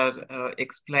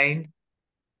explained.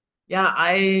 Yeah,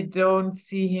 I don't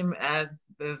see him as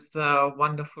this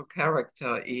wonderful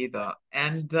character either.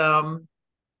 And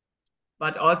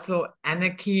but also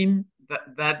Anakin,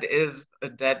 that is a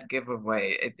dead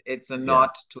giveaway. It's a Yeah. nod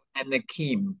to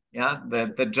Anakim, yeah,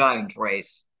 the giant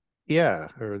race. Yeah,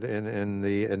 or in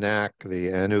the Anak, the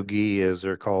Anugi as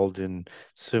they're called in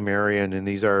Sumerian, and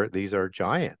these are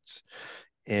giants.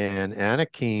 And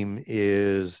Anakim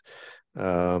is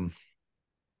um,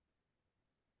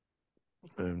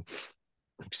 um,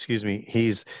 excuse me, he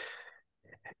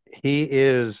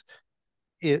is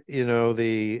it,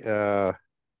 the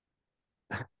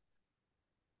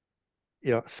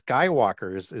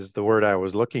Skywalker is the word I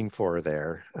was looking for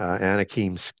there.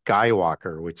 Anakin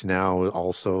Skywalker, which now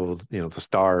also, the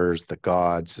stars, the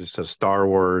gods. It's a Star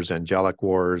Wars, angelic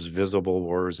wars, visible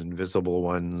wars, invisible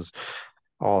ones,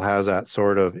 all has that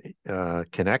sort of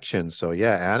connection. So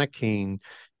yeah, Anakin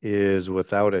is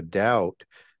without a doubt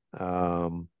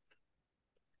um,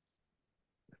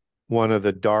 one of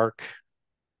the dark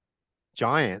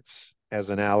giants as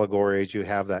an allegory, as you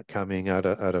have that coming out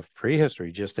of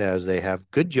prehistory, just as they have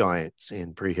good giants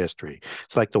in prehistory.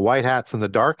 It's like the white hats and the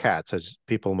dark hats, as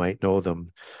people might know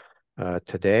them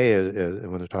today,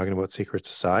 when they're talking about secret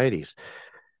societies.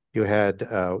 You had,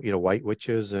 white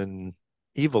witches and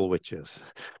evil witches.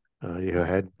 You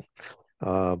had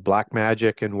black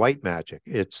magic and white magic.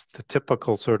 It's the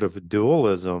typical sort of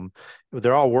dualism.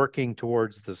 They're all working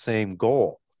towards the same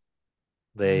goal.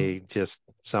 Mm. They just,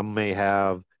 some may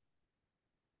have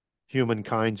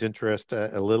humankind's interest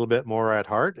a little bit more at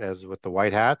heart, as with the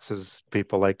white hats, as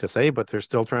people like to say, but they're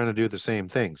still trying to do the same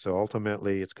thing. So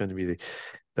ultimately, it's going to be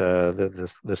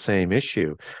the same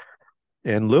issue.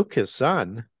 And Luke, his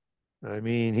son, I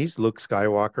mean, he's Luke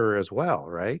Skywalker as well,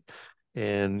 right?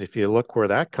 And if you look where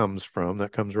that comes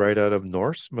right out of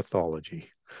Norse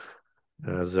mythology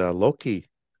as Loki,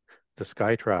 the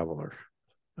sky traveler.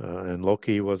 And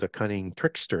Loki was a cunning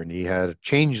trickster, and he had a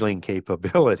changeling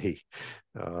capability.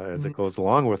 As it Mm. goes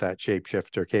along with that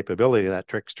shapeshifter capability, that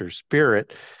trickster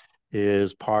spirit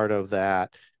is part of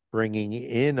that bringing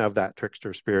in of that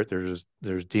trickster spirit. There's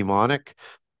demonic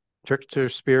trickster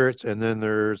spirits, and then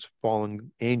there's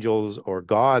fallen angels or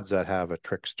gods that have a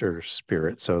trickster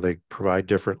spirit. So they provide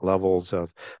different levels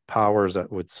of powers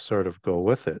that would sort of go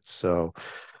with it. So,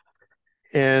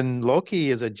 and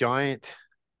Loki is a giant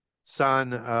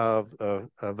son of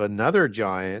another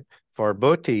giant,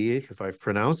 Farboti, if I've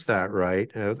pronounced that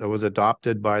right, that was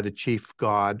adopted by the chief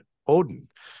god Odin.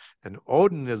 And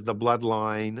Odin is the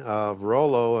bloodline of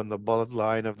Rollo and the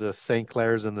bloodline of the St.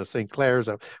 Clairs and the St. Clairs.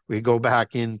 We go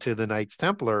back into the Knights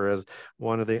Templar as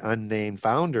one of the unnamed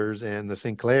founders, and the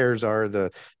St. Clairs are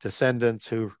the descendants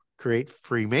who create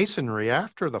Freemasonry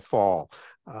after the fall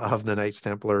of the Knights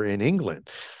Templar in England.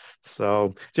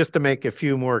 So just to make a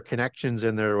few more connections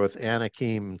in there with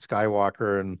Anakin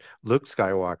Skywalker and Luke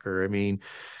Skywalker, I mean,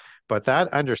 but that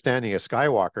understanding of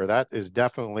Skywalker, that is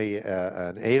definitely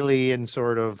an alien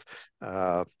sort of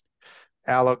uh,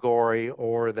 allegory,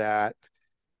 or that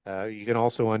you can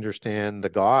also understand the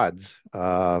gods.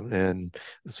 And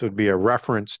this would be a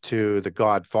reference to the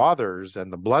godfathers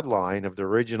and the bloodline of the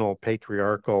original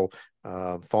patriarchal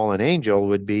fallen angel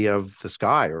would be of the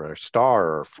sky, or a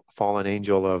star, or fallen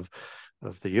angel of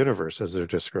the universe as they're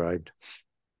described.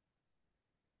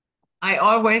 I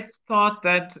always thought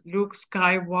that Luke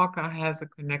Skywalker has a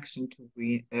connection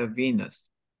to Venus.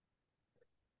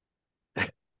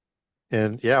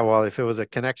 And yeah, well, if it was a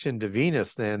connection to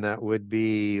Venus, then that would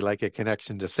be like a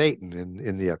connection to Satan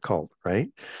in the occult, right?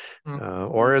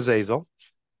 Mm. Or Azazel.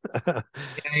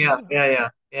 Yeah,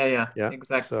 Yeah.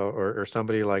 exactly. So, or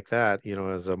somebody like that,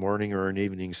 as a morning or an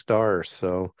evening star.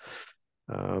 So,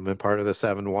 and part of the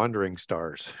seven wandering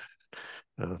stars,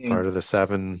 Yeah. part of the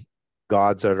seven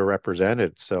gods that are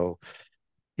represented. So,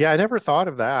 yeah, I never thought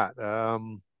of that.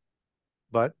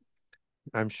 But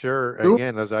I'm sure, Luke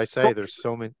again, as I say, there's looks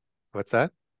so many. What's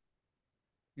that?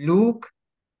 Luke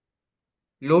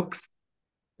looks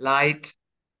light.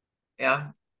 Yeah.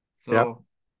 Yeah. So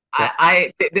Yeah.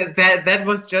 that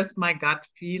was just my gut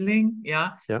feeling.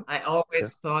 Yeah. Yeah. I Yeah.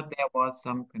 always thought there was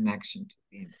some connection to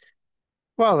Venus.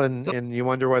 Well, and So and you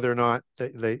wonder whether or not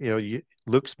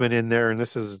Luke's been in there, and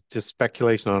this is just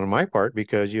speculation on my part,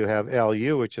 because you have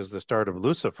Lu, which is the start of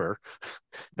Lucifer,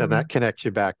 and that mhm, connects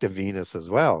you back to Venus as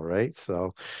well, right?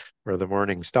 So, or the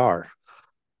morning star.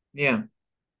 yeah.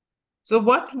 So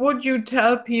what would you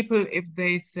tell people if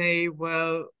they say,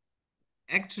 well,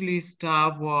 actually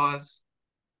Star Wars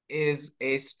is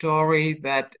a story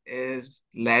that is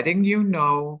letting you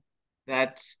know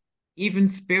that even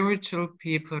spiritual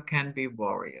people can be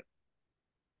warriors.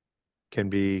 Can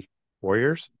be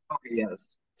warriors. Oh,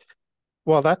 yes.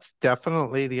 Well, that's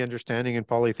definitely the understanding in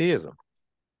polytheism.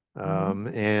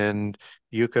 Mm-hmm. And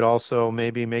you could also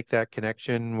maybe make that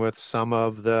connection with some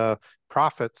of the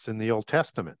prophets in the Old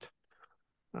Testament.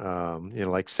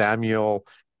 Like Samuel,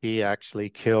 he actually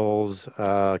kills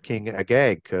King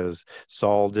Agag because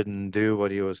Saul didn't do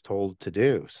what he was told to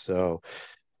do. So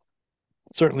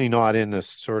certainly not in a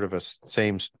sort of a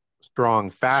same strong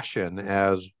fashion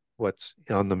as what's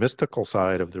on the mystical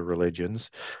side of the religions.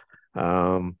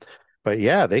 Um, but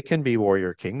yeah, they can be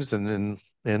warrior kings, and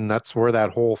that's where that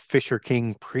whole Fisher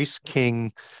King, Priest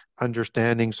King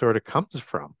understanding sort of comes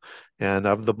from, and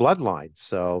of the bloodline.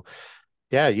 So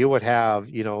yeah, you would have,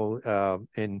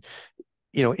 and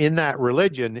in that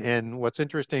religion. And what's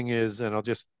interesting is, and I'll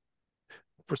just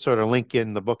sort of link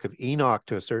in the Book of Enoch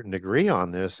to a certain degree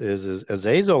on this, is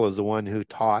Azazel is the one who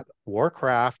taught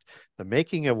warcraft, the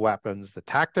making of weapons, the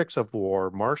tactics of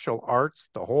war, martial arts,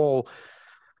 the whole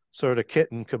sort of kit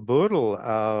and caboodle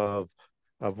of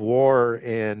war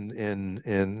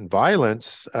and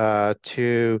violence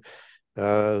to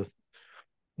uh,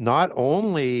 not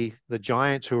only the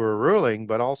giants who were ruling,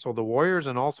 but also the warriors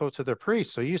and also to the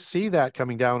priests. So you see that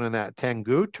coming down in that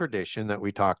Tengu tradition that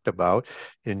we talked about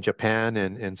in Japan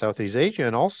and Southeast Asia.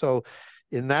 And also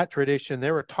in that tradition,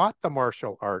 they were taught the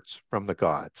martial arts from the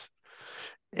gods.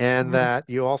 And Mm-hmm. that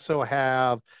you also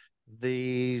have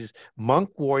these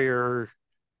monk warrior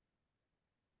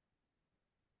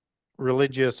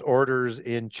religious orders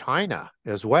in China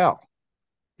as well,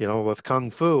 with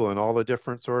Kung Fu and all the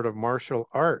different sort of martial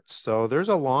arts. So there's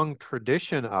a long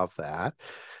tradition of that.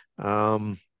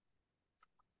 Um,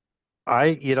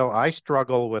 I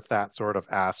struggle with that sort of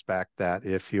aspect that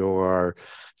if you're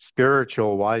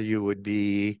spiritual, why you would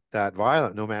be that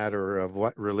violent, no matter of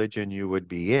what religion you would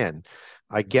be in.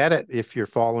 I get it if you're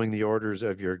following the orders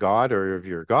of your God or of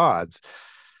your gods,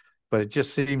 but it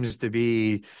just seems to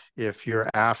be if you're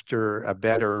after a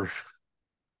better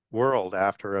world,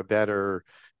 after a better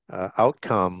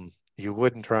outcome, you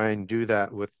wouldn't try and do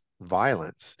that with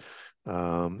violence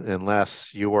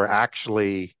unless you were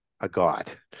actually a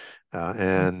god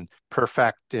and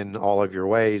perfect in all of your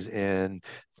ways. And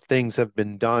things have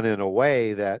been done in a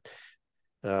way that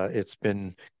it's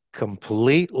been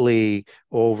completely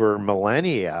over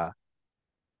millennia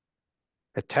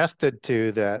attested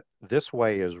to that this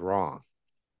way is wrong.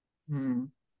 Mm-hmm.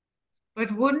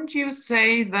 But wouldn't you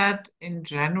say that in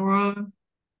general,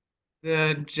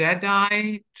 the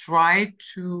Jedi try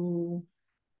to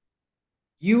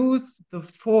use the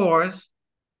Force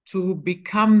to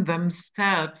become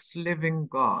themselves living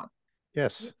God?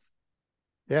 Yes,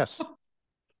 yes.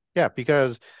 Yeah,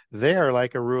 because they are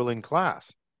like a ruling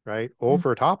class, right? Mm.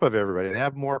 Over top of everybody. They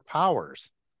have more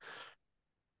powers.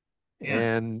 Yeah.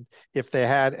 And if they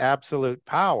had absolute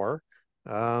power,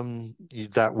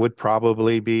 that would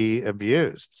probably be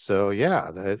abused. So yeah,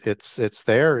 it's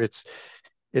there. It's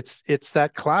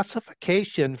that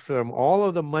classification from all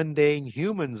of the mundane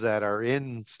humans that are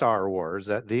in Star Wars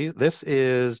that this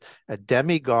is a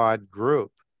demigod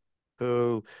group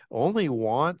who only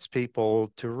wants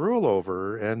people to rule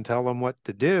over and tell them what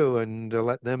to do and to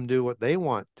let them do what they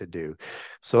want to do.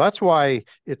 So that's why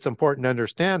it's important to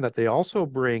understand that they also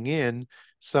bring in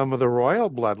some of the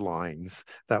royal bloodlines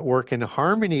that work in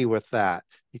harmony with that.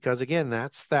 Because again,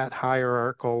 that's that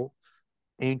hierarchical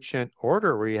ancient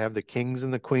order where you have the kings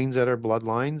and the queens that are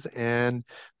bloodlines and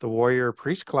the warrior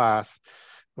priest class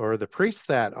or the priests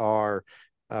that are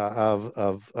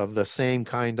of the same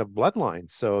kind of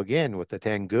bloodline. So again, with the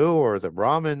Tengu or the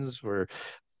Brahmins, where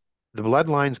the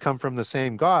bloodlines come from the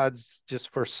same gods,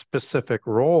 just for specific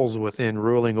roles within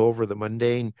ruling over the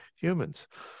mundane humans.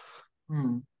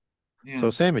 Mm. So Yeah.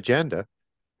 same agenda,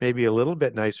 maybe a little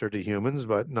bit nicer to humans,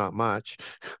 but not much.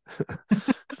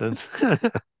 Then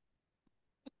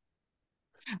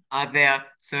Are there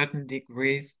certain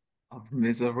degrees of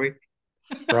misery?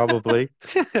 probably.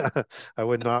 I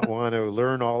would not want to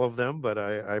learn all of them, but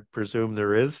I presume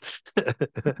there is.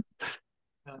 Yeah.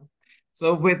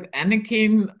 So with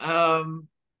Anakin,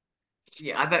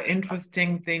 the other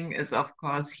interesting thing is, of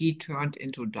course, he turned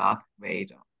into Darth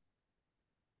Vader.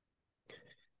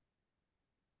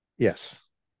 Yes.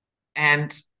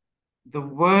 And the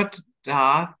word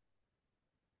Darth,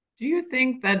 do you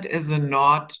think that is a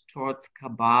nod towards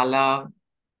Kaballah,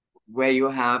 where you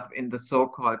have in the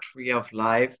so-called Tree of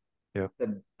Life Yeah.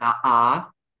 the Da'ath?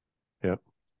 Yeah.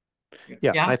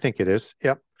 Yeah, I Yeah. think it is.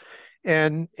 Yep.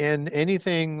 And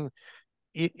anything,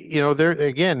 there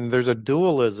again, there's a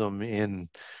dualism in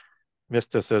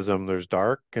mysticism. There's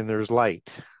dark and there's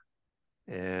light.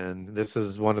 and this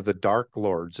is one of the Dark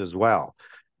Lords as well.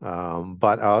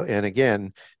 And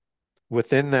again,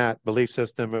 within that belief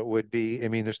system, it would be, I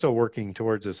mean, they're still working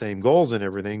towards the same goals and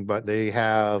everything, but they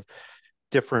have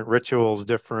different rituals,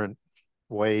 different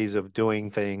ways of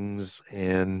doing things.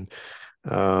 And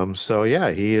so,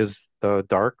 yeah, he is the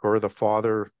Dark or the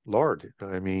Father Lord.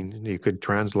 I mean, you could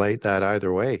translate that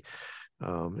either way.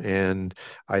 And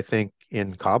I think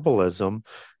in Kabbalism,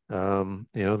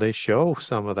 they show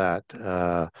some of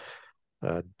that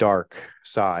dark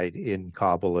side in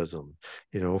Kabbalism,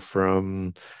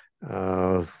 from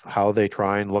how they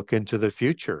try and look into the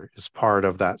future is part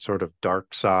of that sort of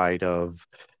dark side of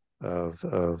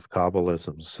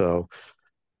Kabbalism. So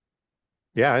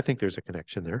yeah, I think there's a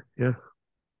connection there. Yeah.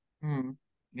 Hmm.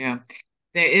 Yeah.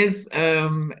 There is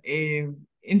a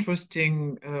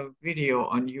interesting video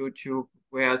on YouTube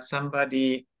where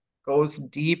somebody goes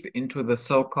deep into the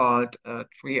so-called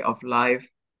tree of life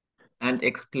and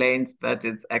explains that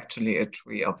it's actually a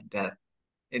tree of death.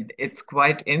 It's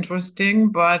quite interesting,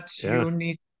 but Yeah. you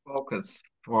need to focus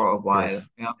for a while, Yes.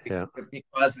 yeah, Yeah.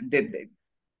 because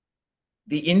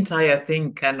the entire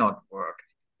thing cannot work.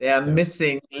 They are Yeah.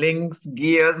 missing links,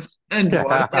 gears, and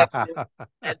what have you.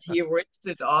 And he rips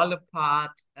it all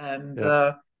apart, and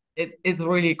Yeah. it's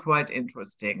really quite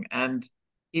interesting. And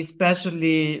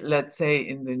especially, let's say,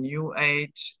 in the new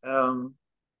age,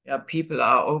 yeah, people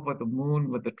are over the moon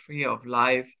with the tree of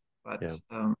life, but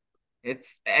Yeah.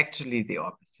 it's actually the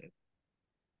opposite.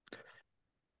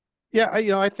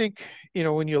 Yeah. I think,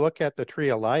 when you look at the tree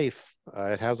of life,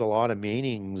 it has a lot of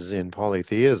meanings in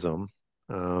polytheism.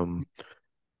 Um,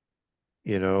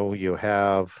 you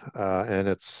have, and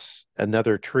it's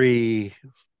another tree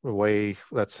away,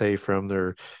 let's say, from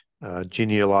their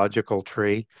genealogical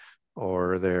tree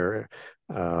or their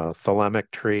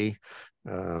thelemic tree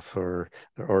for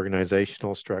their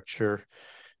organizational structure.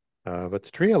 But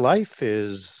the tree of life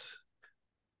is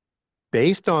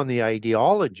based on the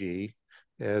ideology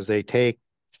as they take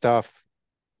stuff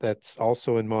that's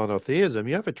also in monotheism.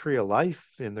 You have a tree of life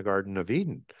in the Garden of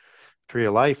Eden, tree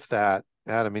of life that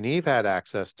Adam and Eve had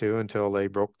access to until they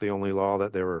broke the only law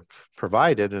that they were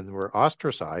provided and were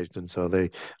ostracized. And so they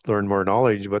learned more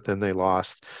knowledge, but then they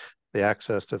lost the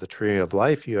access to the tree of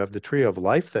life. You have the tree of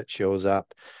life that shows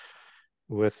up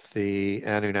with the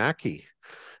Anunnaki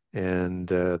and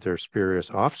their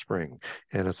spurious offspring.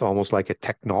 And it's almost like a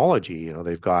technology.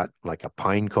 They've got like a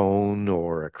pine cone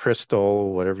or a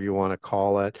crystal, whatever you want to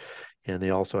call it. And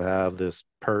they also have this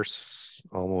purse,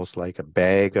 almost like a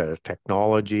bag of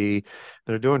technology.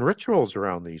 They're doing rituals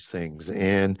around these things.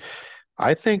 And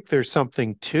I think there's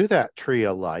something to that tree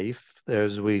of life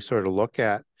as we sort of look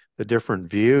at the different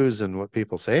views and what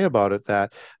people say about it,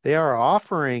 that they are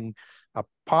offering a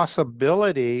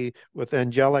possibility with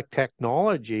angelic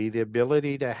technology, the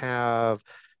ability to have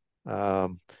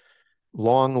um,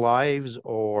 long lives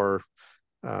or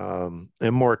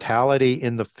immortality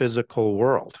in the physical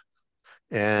world.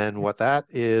 And what that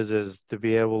is to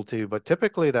be able to, but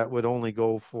typically that would only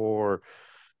go for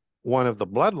one of the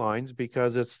bloodlines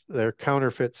because it's their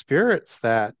counterfeit spirits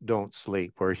that don't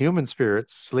sleep, or human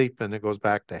spirits sleep and it goes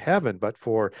back to heaven. But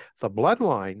for the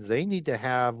bloodlines, they need to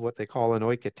have what they call an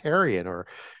oiketerion, or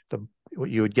what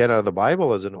you would get out of the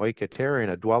Bible as an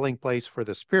oiketerion, a dwelling place for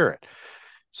the spirit.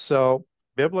 So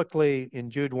biblically in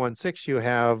Jude 1:6, you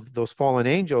have those fallen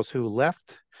angels who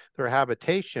left their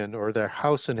habitation or their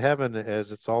house in heaven,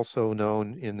 as it's also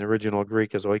known in the original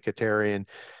Greek as oiketerion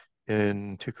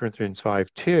in 2 Corinthians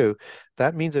 5:2,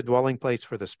 that means a dwelling place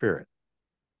for the spirit.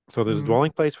 So there's a Mm,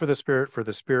 dwelling place for the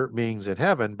spirit beings in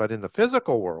heaven, but in the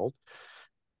physical world,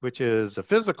 which is a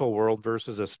physical world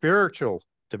versus a spiritual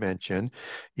dimension,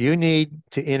 you need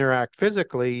to interact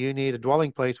physically. You need a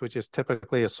dwelling place, which is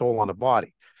typically a soul and a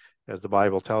body. As the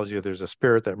Bible tells you, there's a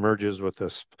spirit that merges with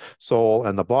the soul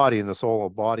and the body, and the soul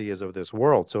and body is of this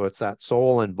world. So it's that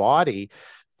soul and body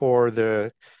for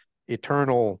the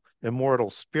eternal immortal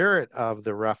spirit of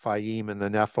the Rephaim and the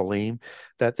Nephilim,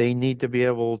 that they need to be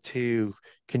able to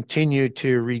continue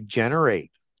to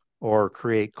regenerate or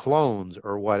create clones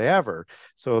or whatever,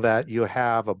 so that you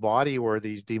have a body where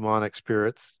these demonic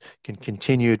spirits can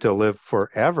continue to live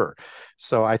forever.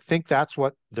 So I think that's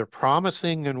what they're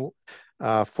promising, and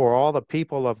for all the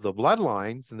people of the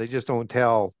bloodlines, and they just don't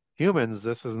tell humans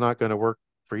this is not going to work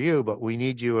for you, but we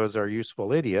need you as our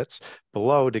useful idiots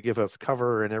below to give us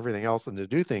cover and everything else and to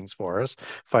do things for us,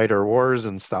 fight our wars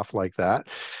and stuff like that.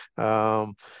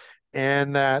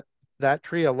 And that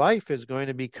tree of life is going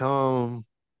to become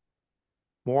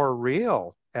more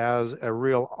real as a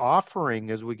real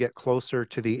offering as we get closer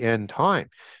to the end time.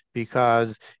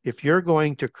 because if you're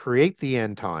going to create the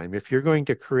end time, if you're going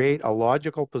to create a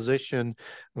logical position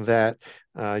that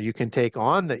you can take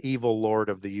on the evil Lord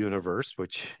of the universe,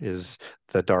 which is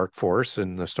the Dark Force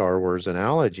in the Star Wars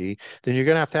analogy, then you're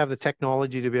going to have the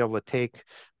technology to be able to take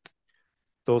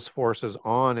those forces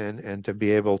on and to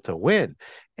be able to win.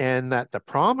 And that the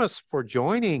promise for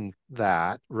joining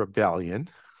that rebellion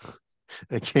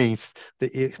against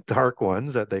the dark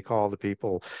ones that they call the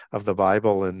people of the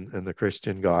Bible and the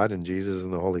Christian God and Jesus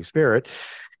and the Holy Spirit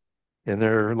and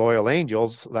their loyal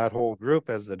angels, that whole group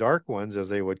as the dark ones, as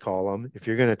they would call them, if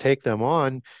you're going to take them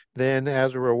on, then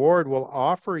as a reward, will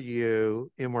offer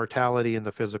you immortality in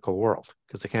the physical world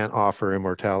because they can't offer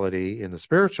immortality in the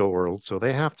spiritual world. So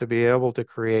they have to be able to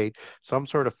create some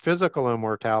sort of physical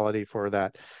immortality for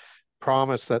that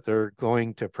promise that they're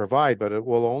going to provide, but it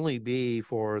will only be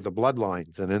for the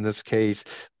bloodlines. And in this case,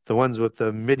 the ones with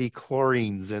the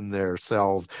midi-chlorines in their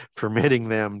cells, permitting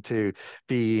them to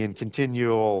be in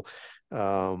continual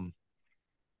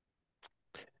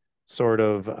sort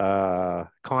of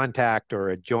contact or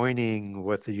adjoining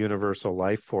with the universal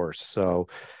life force. So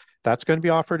that's going to be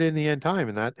offered in the end time,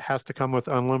 and that has to come with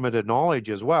unlimited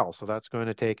knowledge as well. So that's going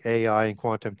to take AI and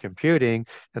quantum computing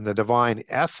and the divine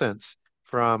essence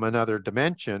from another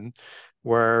dimension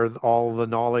where all the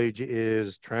knowledge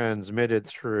is transmitted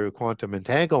through quantum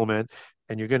entanglement,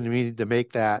 and you're going to need to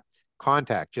make that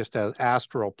contact, just as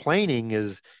astral planing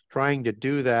is trying to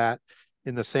do that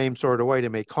in the same sort of way to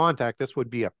make contact. This would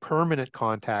be a permanent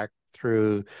contact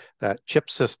through that chip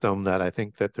system that I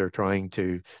think that they're trying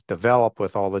to develop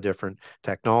with all the different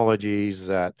technologies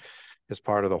that is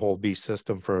part of the whole beast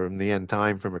system from the end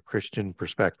time from a Christian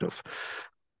perspective.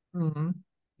 Mm-hmm.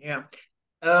 Yeah.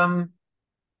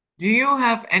 Do you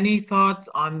have any thoughts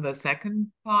on the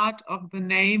second part of the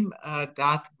name,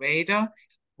 Darth Vader?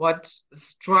 What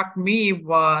struck me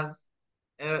was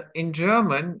in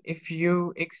German, if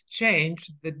you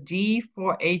exchange the D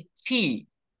for a T,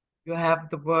 you have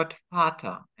the word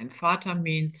Vater, and Vater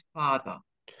means father.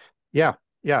 Yeah,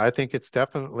 yeah, I think it's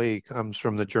definitely comes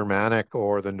from the Germanic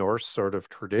or the Norse sort of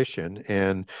tradition,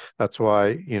 and that's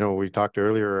why, we talked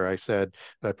earlier. I said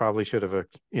I probably should have,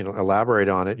 elaborate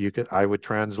on it. I would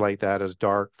translate that as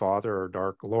Dark Father or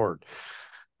Dark Lord.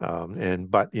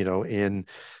 But in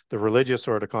the religious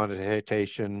sort of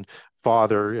connotation,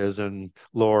 Father as in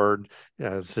Lord,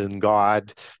 as in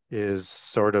God, is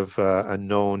sort of a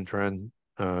known trend,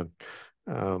 a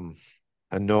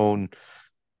known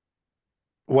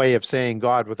way of saying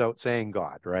God without saying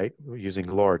God, right? Using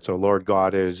Lord. So Lord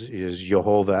God is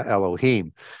Jehovah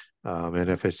Elohim. And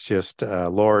if it's just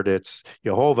Lord, it's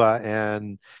Jehovah.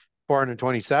 And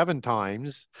 427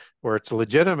 times where it's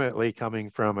legitimately coming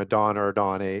from Adon or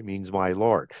Adonai, it means my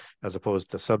Lord, as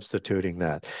opposed to substituting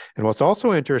that. And what's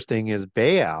also interesting is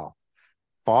Baal,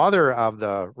 father of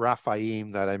the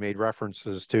Raphaim that I made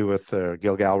references to with the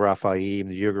Gilgal Raphaim,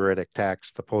 the Ugaritic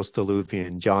text, the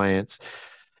post-Diluvian giants.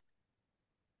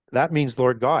 That means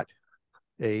Lord God.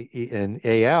 And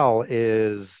AL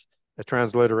is a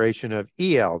transliteration of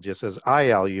EL, just as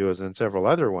ILU is in several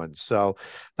other ones. So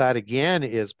that again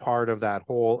is part of that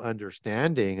whole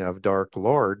understanding of Dark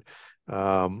Lord,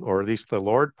 or at least the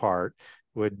Lord part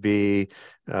would be,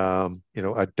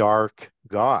 a dark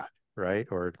God, right?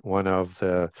 Or one of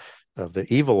the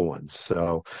evil ones.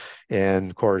 So, and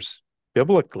of course,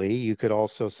 biblically, you could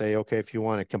also say, okay, if you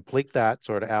want to complete that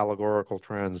sort of allegorical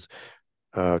transliteration,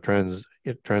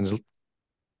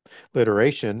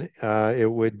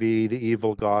 it would be the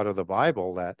evil god of the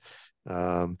Bible that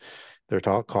they're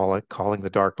calling the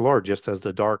Dark Lord, just as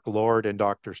the Dark Lord in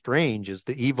Doctor Strange is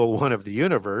the evil one of the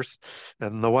universe,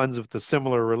 and the ones with the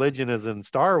similar religion as in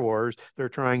Star Wars, they're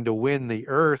trying to win the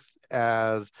Earth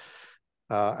as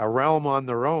a realm on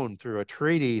their own through a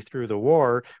treaty, through the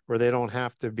war, where they don't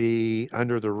have to be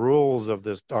under the rules of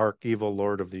this dark, evil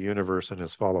Lord of the universe and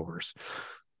his followers.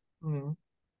 Mm.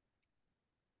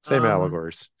 Same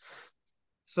allegories.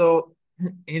 So,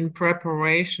 in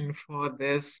preparation for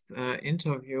this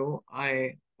interview,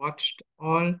 I watched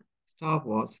all Star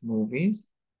Wars movies,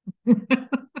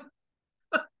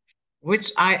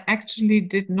 which I actually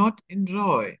did not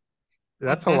enjoy.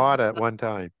 That's But a that's lot at one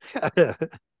time.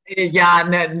 yeah,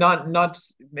 no, not.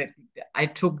 I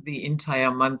took the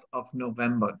entire month of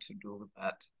November to do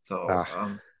that. So,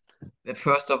 Ah,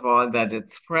 first of all, that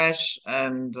it's fresh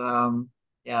and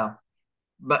yeah,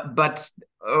 but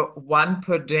one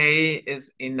per day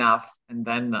is enough, and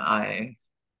then I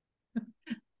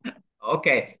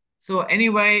okay. So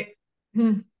anyway,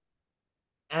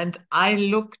 and I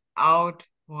looked out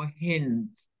for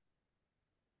hints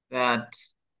that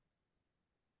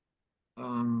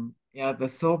yeah, the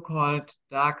so-called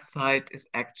dark side is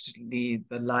actually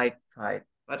the light side.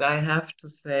 But I have to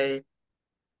say,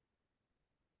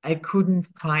 I couldn't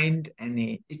find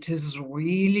any. It is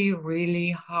really,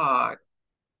 really hard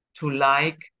to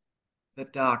like the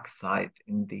dark side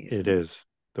in these It movies. is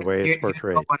the way it's You know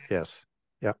portrayed. what? Yes.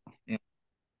 Yeah. Yeah,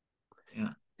 yeah.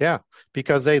 Yeah.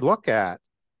 Because they look at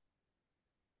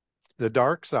the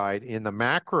dark side in the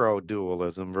macro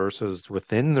dualism versus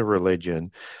within the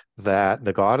religion, that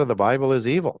the God of the Bible is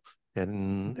evil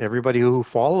and everybody who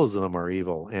follows them are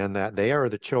evil and that they are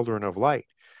the children of light.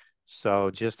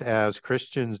 So just as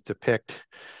Christians depict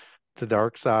the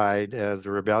dark side as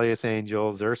the rebellious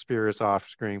angels, their spirits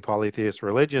offspring, polytheist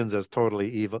religions as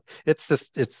totally evil, it's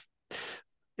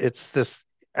this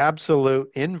absolute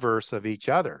inverse of each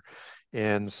other.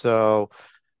 And so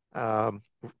um,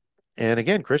 and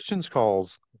again,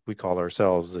 we call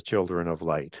ourselves the children of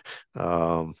light.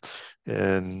 Um,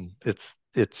 and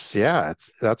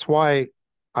that's why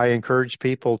I encourage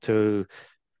people to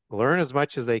learn as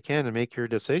much as they can and make your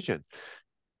decision.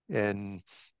 And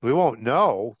we won't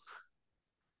know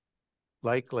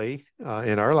likely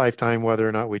in our lifetime whether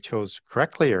or not we chose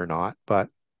correctly or not, but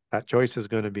that choice is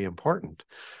going to be important.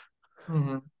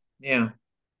 Hmm. Yeah.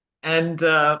 And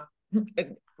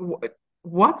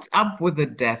what's up with the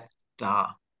Death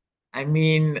Star? I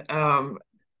mean,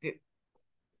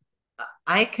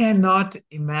 I cannot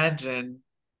imagine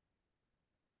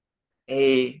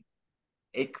a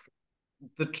a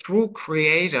the true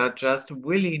creator just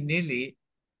willy-nilly,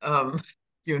 um,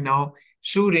 you know,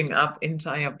 shooting up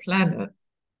entire planets.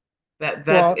 That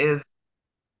Well, is.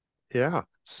 yeah.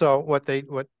 So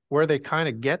where they kind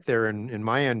of get there in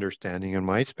my understanding and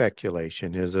my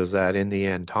speculation is that in the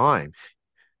end time,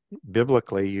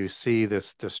 biblically, you see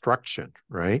this destruction,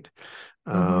 right?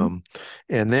 Hmm. Um,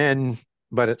 and then,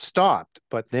 but it stopped.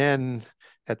 But then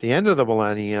at the end of the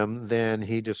millennium, then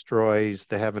he destroys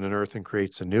the heaven and earth and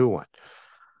creates a new one.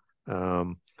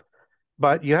 Um,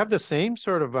 but you have the same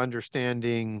sort of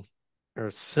understanding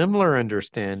or similar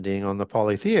understanding on the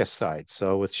polytheist side.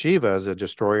 So with Shiva as a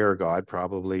destroyer god,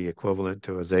 probably equivalent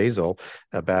to Azazel,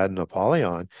 Abaddon,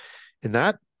 Apollyon, in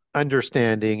that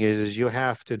understanding is you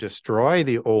have to destroy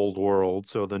the old world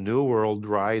so the new world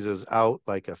rises out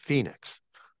like a phoenix,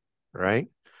 right?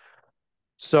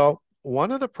 So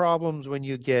one of the problems when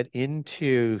you get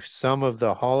into some of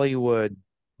the Hollywood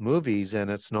movies and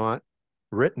it's not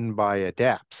written by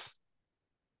adepts,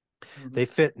 Hmm. they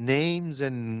fit names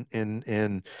and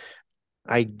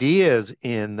ideas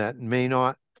in that may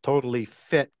not totally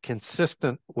fit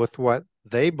consistent with what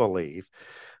they believe.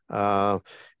 Uh,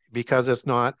 because it's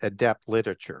not adept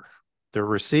literature. They're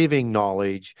receiving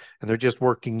knowledge and they're just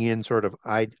working in sort of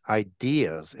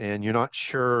ideas, and you're not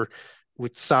sure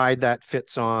which side that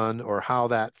fits on or how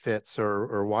that fits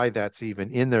or why that's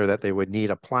even in there that they would need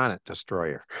a planet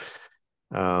destroyer.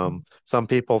 Some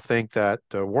people think that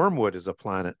wormwood is a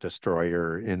planet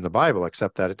destroyer in the Bible,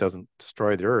 except that it doesn't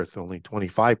destroy the earth, only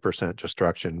 25%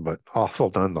 destruction, but awful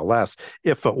nonetheless,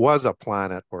 if it was a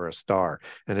planet or a star.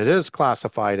 And it is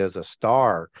classified as a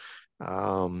star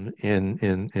in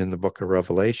the book of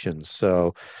Revelation.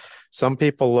 So some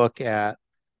people look at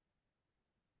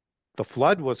the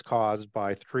flood was caused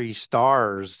by three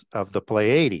stars of the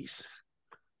Pleiades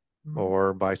Hmm.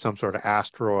 or by some sort of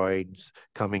asteroids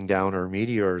coming down or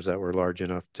meteors that were large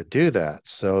enough to do that.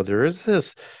 So there is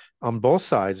this, on both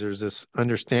sides, there's this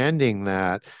understanding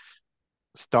that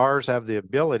stars have the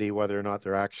ability, whether or not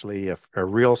they're actually a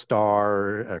real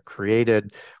star, a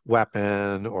created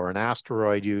weapon, or an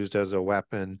asteroid used as a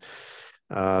weapon,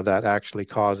 that actually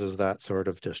causes that sort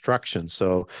of destruction.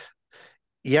 So,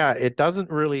 yeah, it doesn't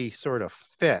really sort of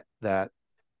fit that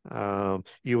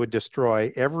you would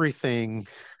destroy everything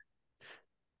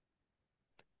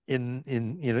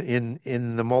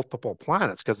in the multiple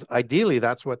planets, because ideally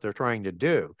that's what they're trying to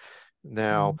do.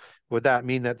 Now, Hmm. would that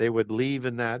mean that they would leave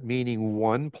in that meaning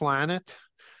one planet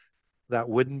that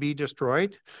wouldn't be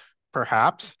destroyed?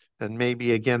 Perhaps. And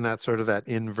maybe again, that's sort of that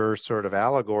inverse sort of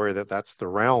allegory that that's the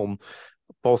realm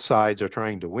both sides are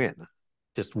trying to win.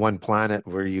 Just one planet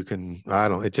where you can, I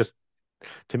don't know, it just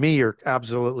to me, you're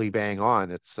absolutely bang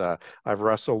on. I've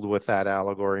wrestled with that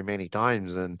allegory many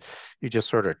times and you just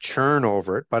sort of churn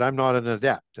over it, but I'm not an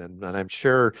adept. And I'm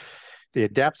sure the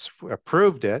adepts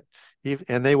approved it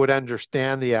and they would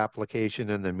understand the application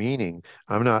and the meaning.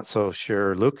 I'm not so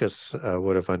sure Lucas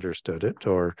would have understood it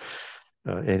or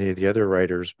any of the other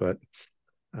writers, but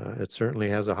it certainly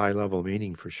has a high level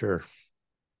meaning for sure.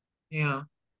 Yeah.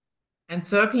 And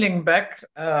circling back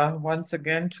once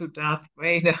again to Darth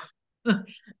Vader,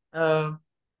 uh,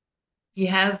 he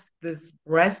has this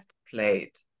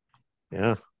breastplate,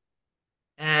 Yeah.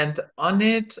 And on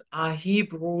it are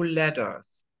Hebrew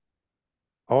letters.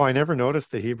 Oh, I never noticed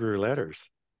the Hebrew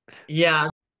letters. Yeah,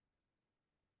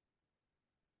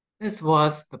 this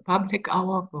was the public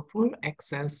hour. For full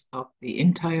access of the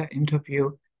entire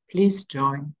interview, please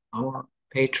join our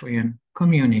Patreon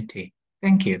community.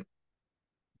 Thank you.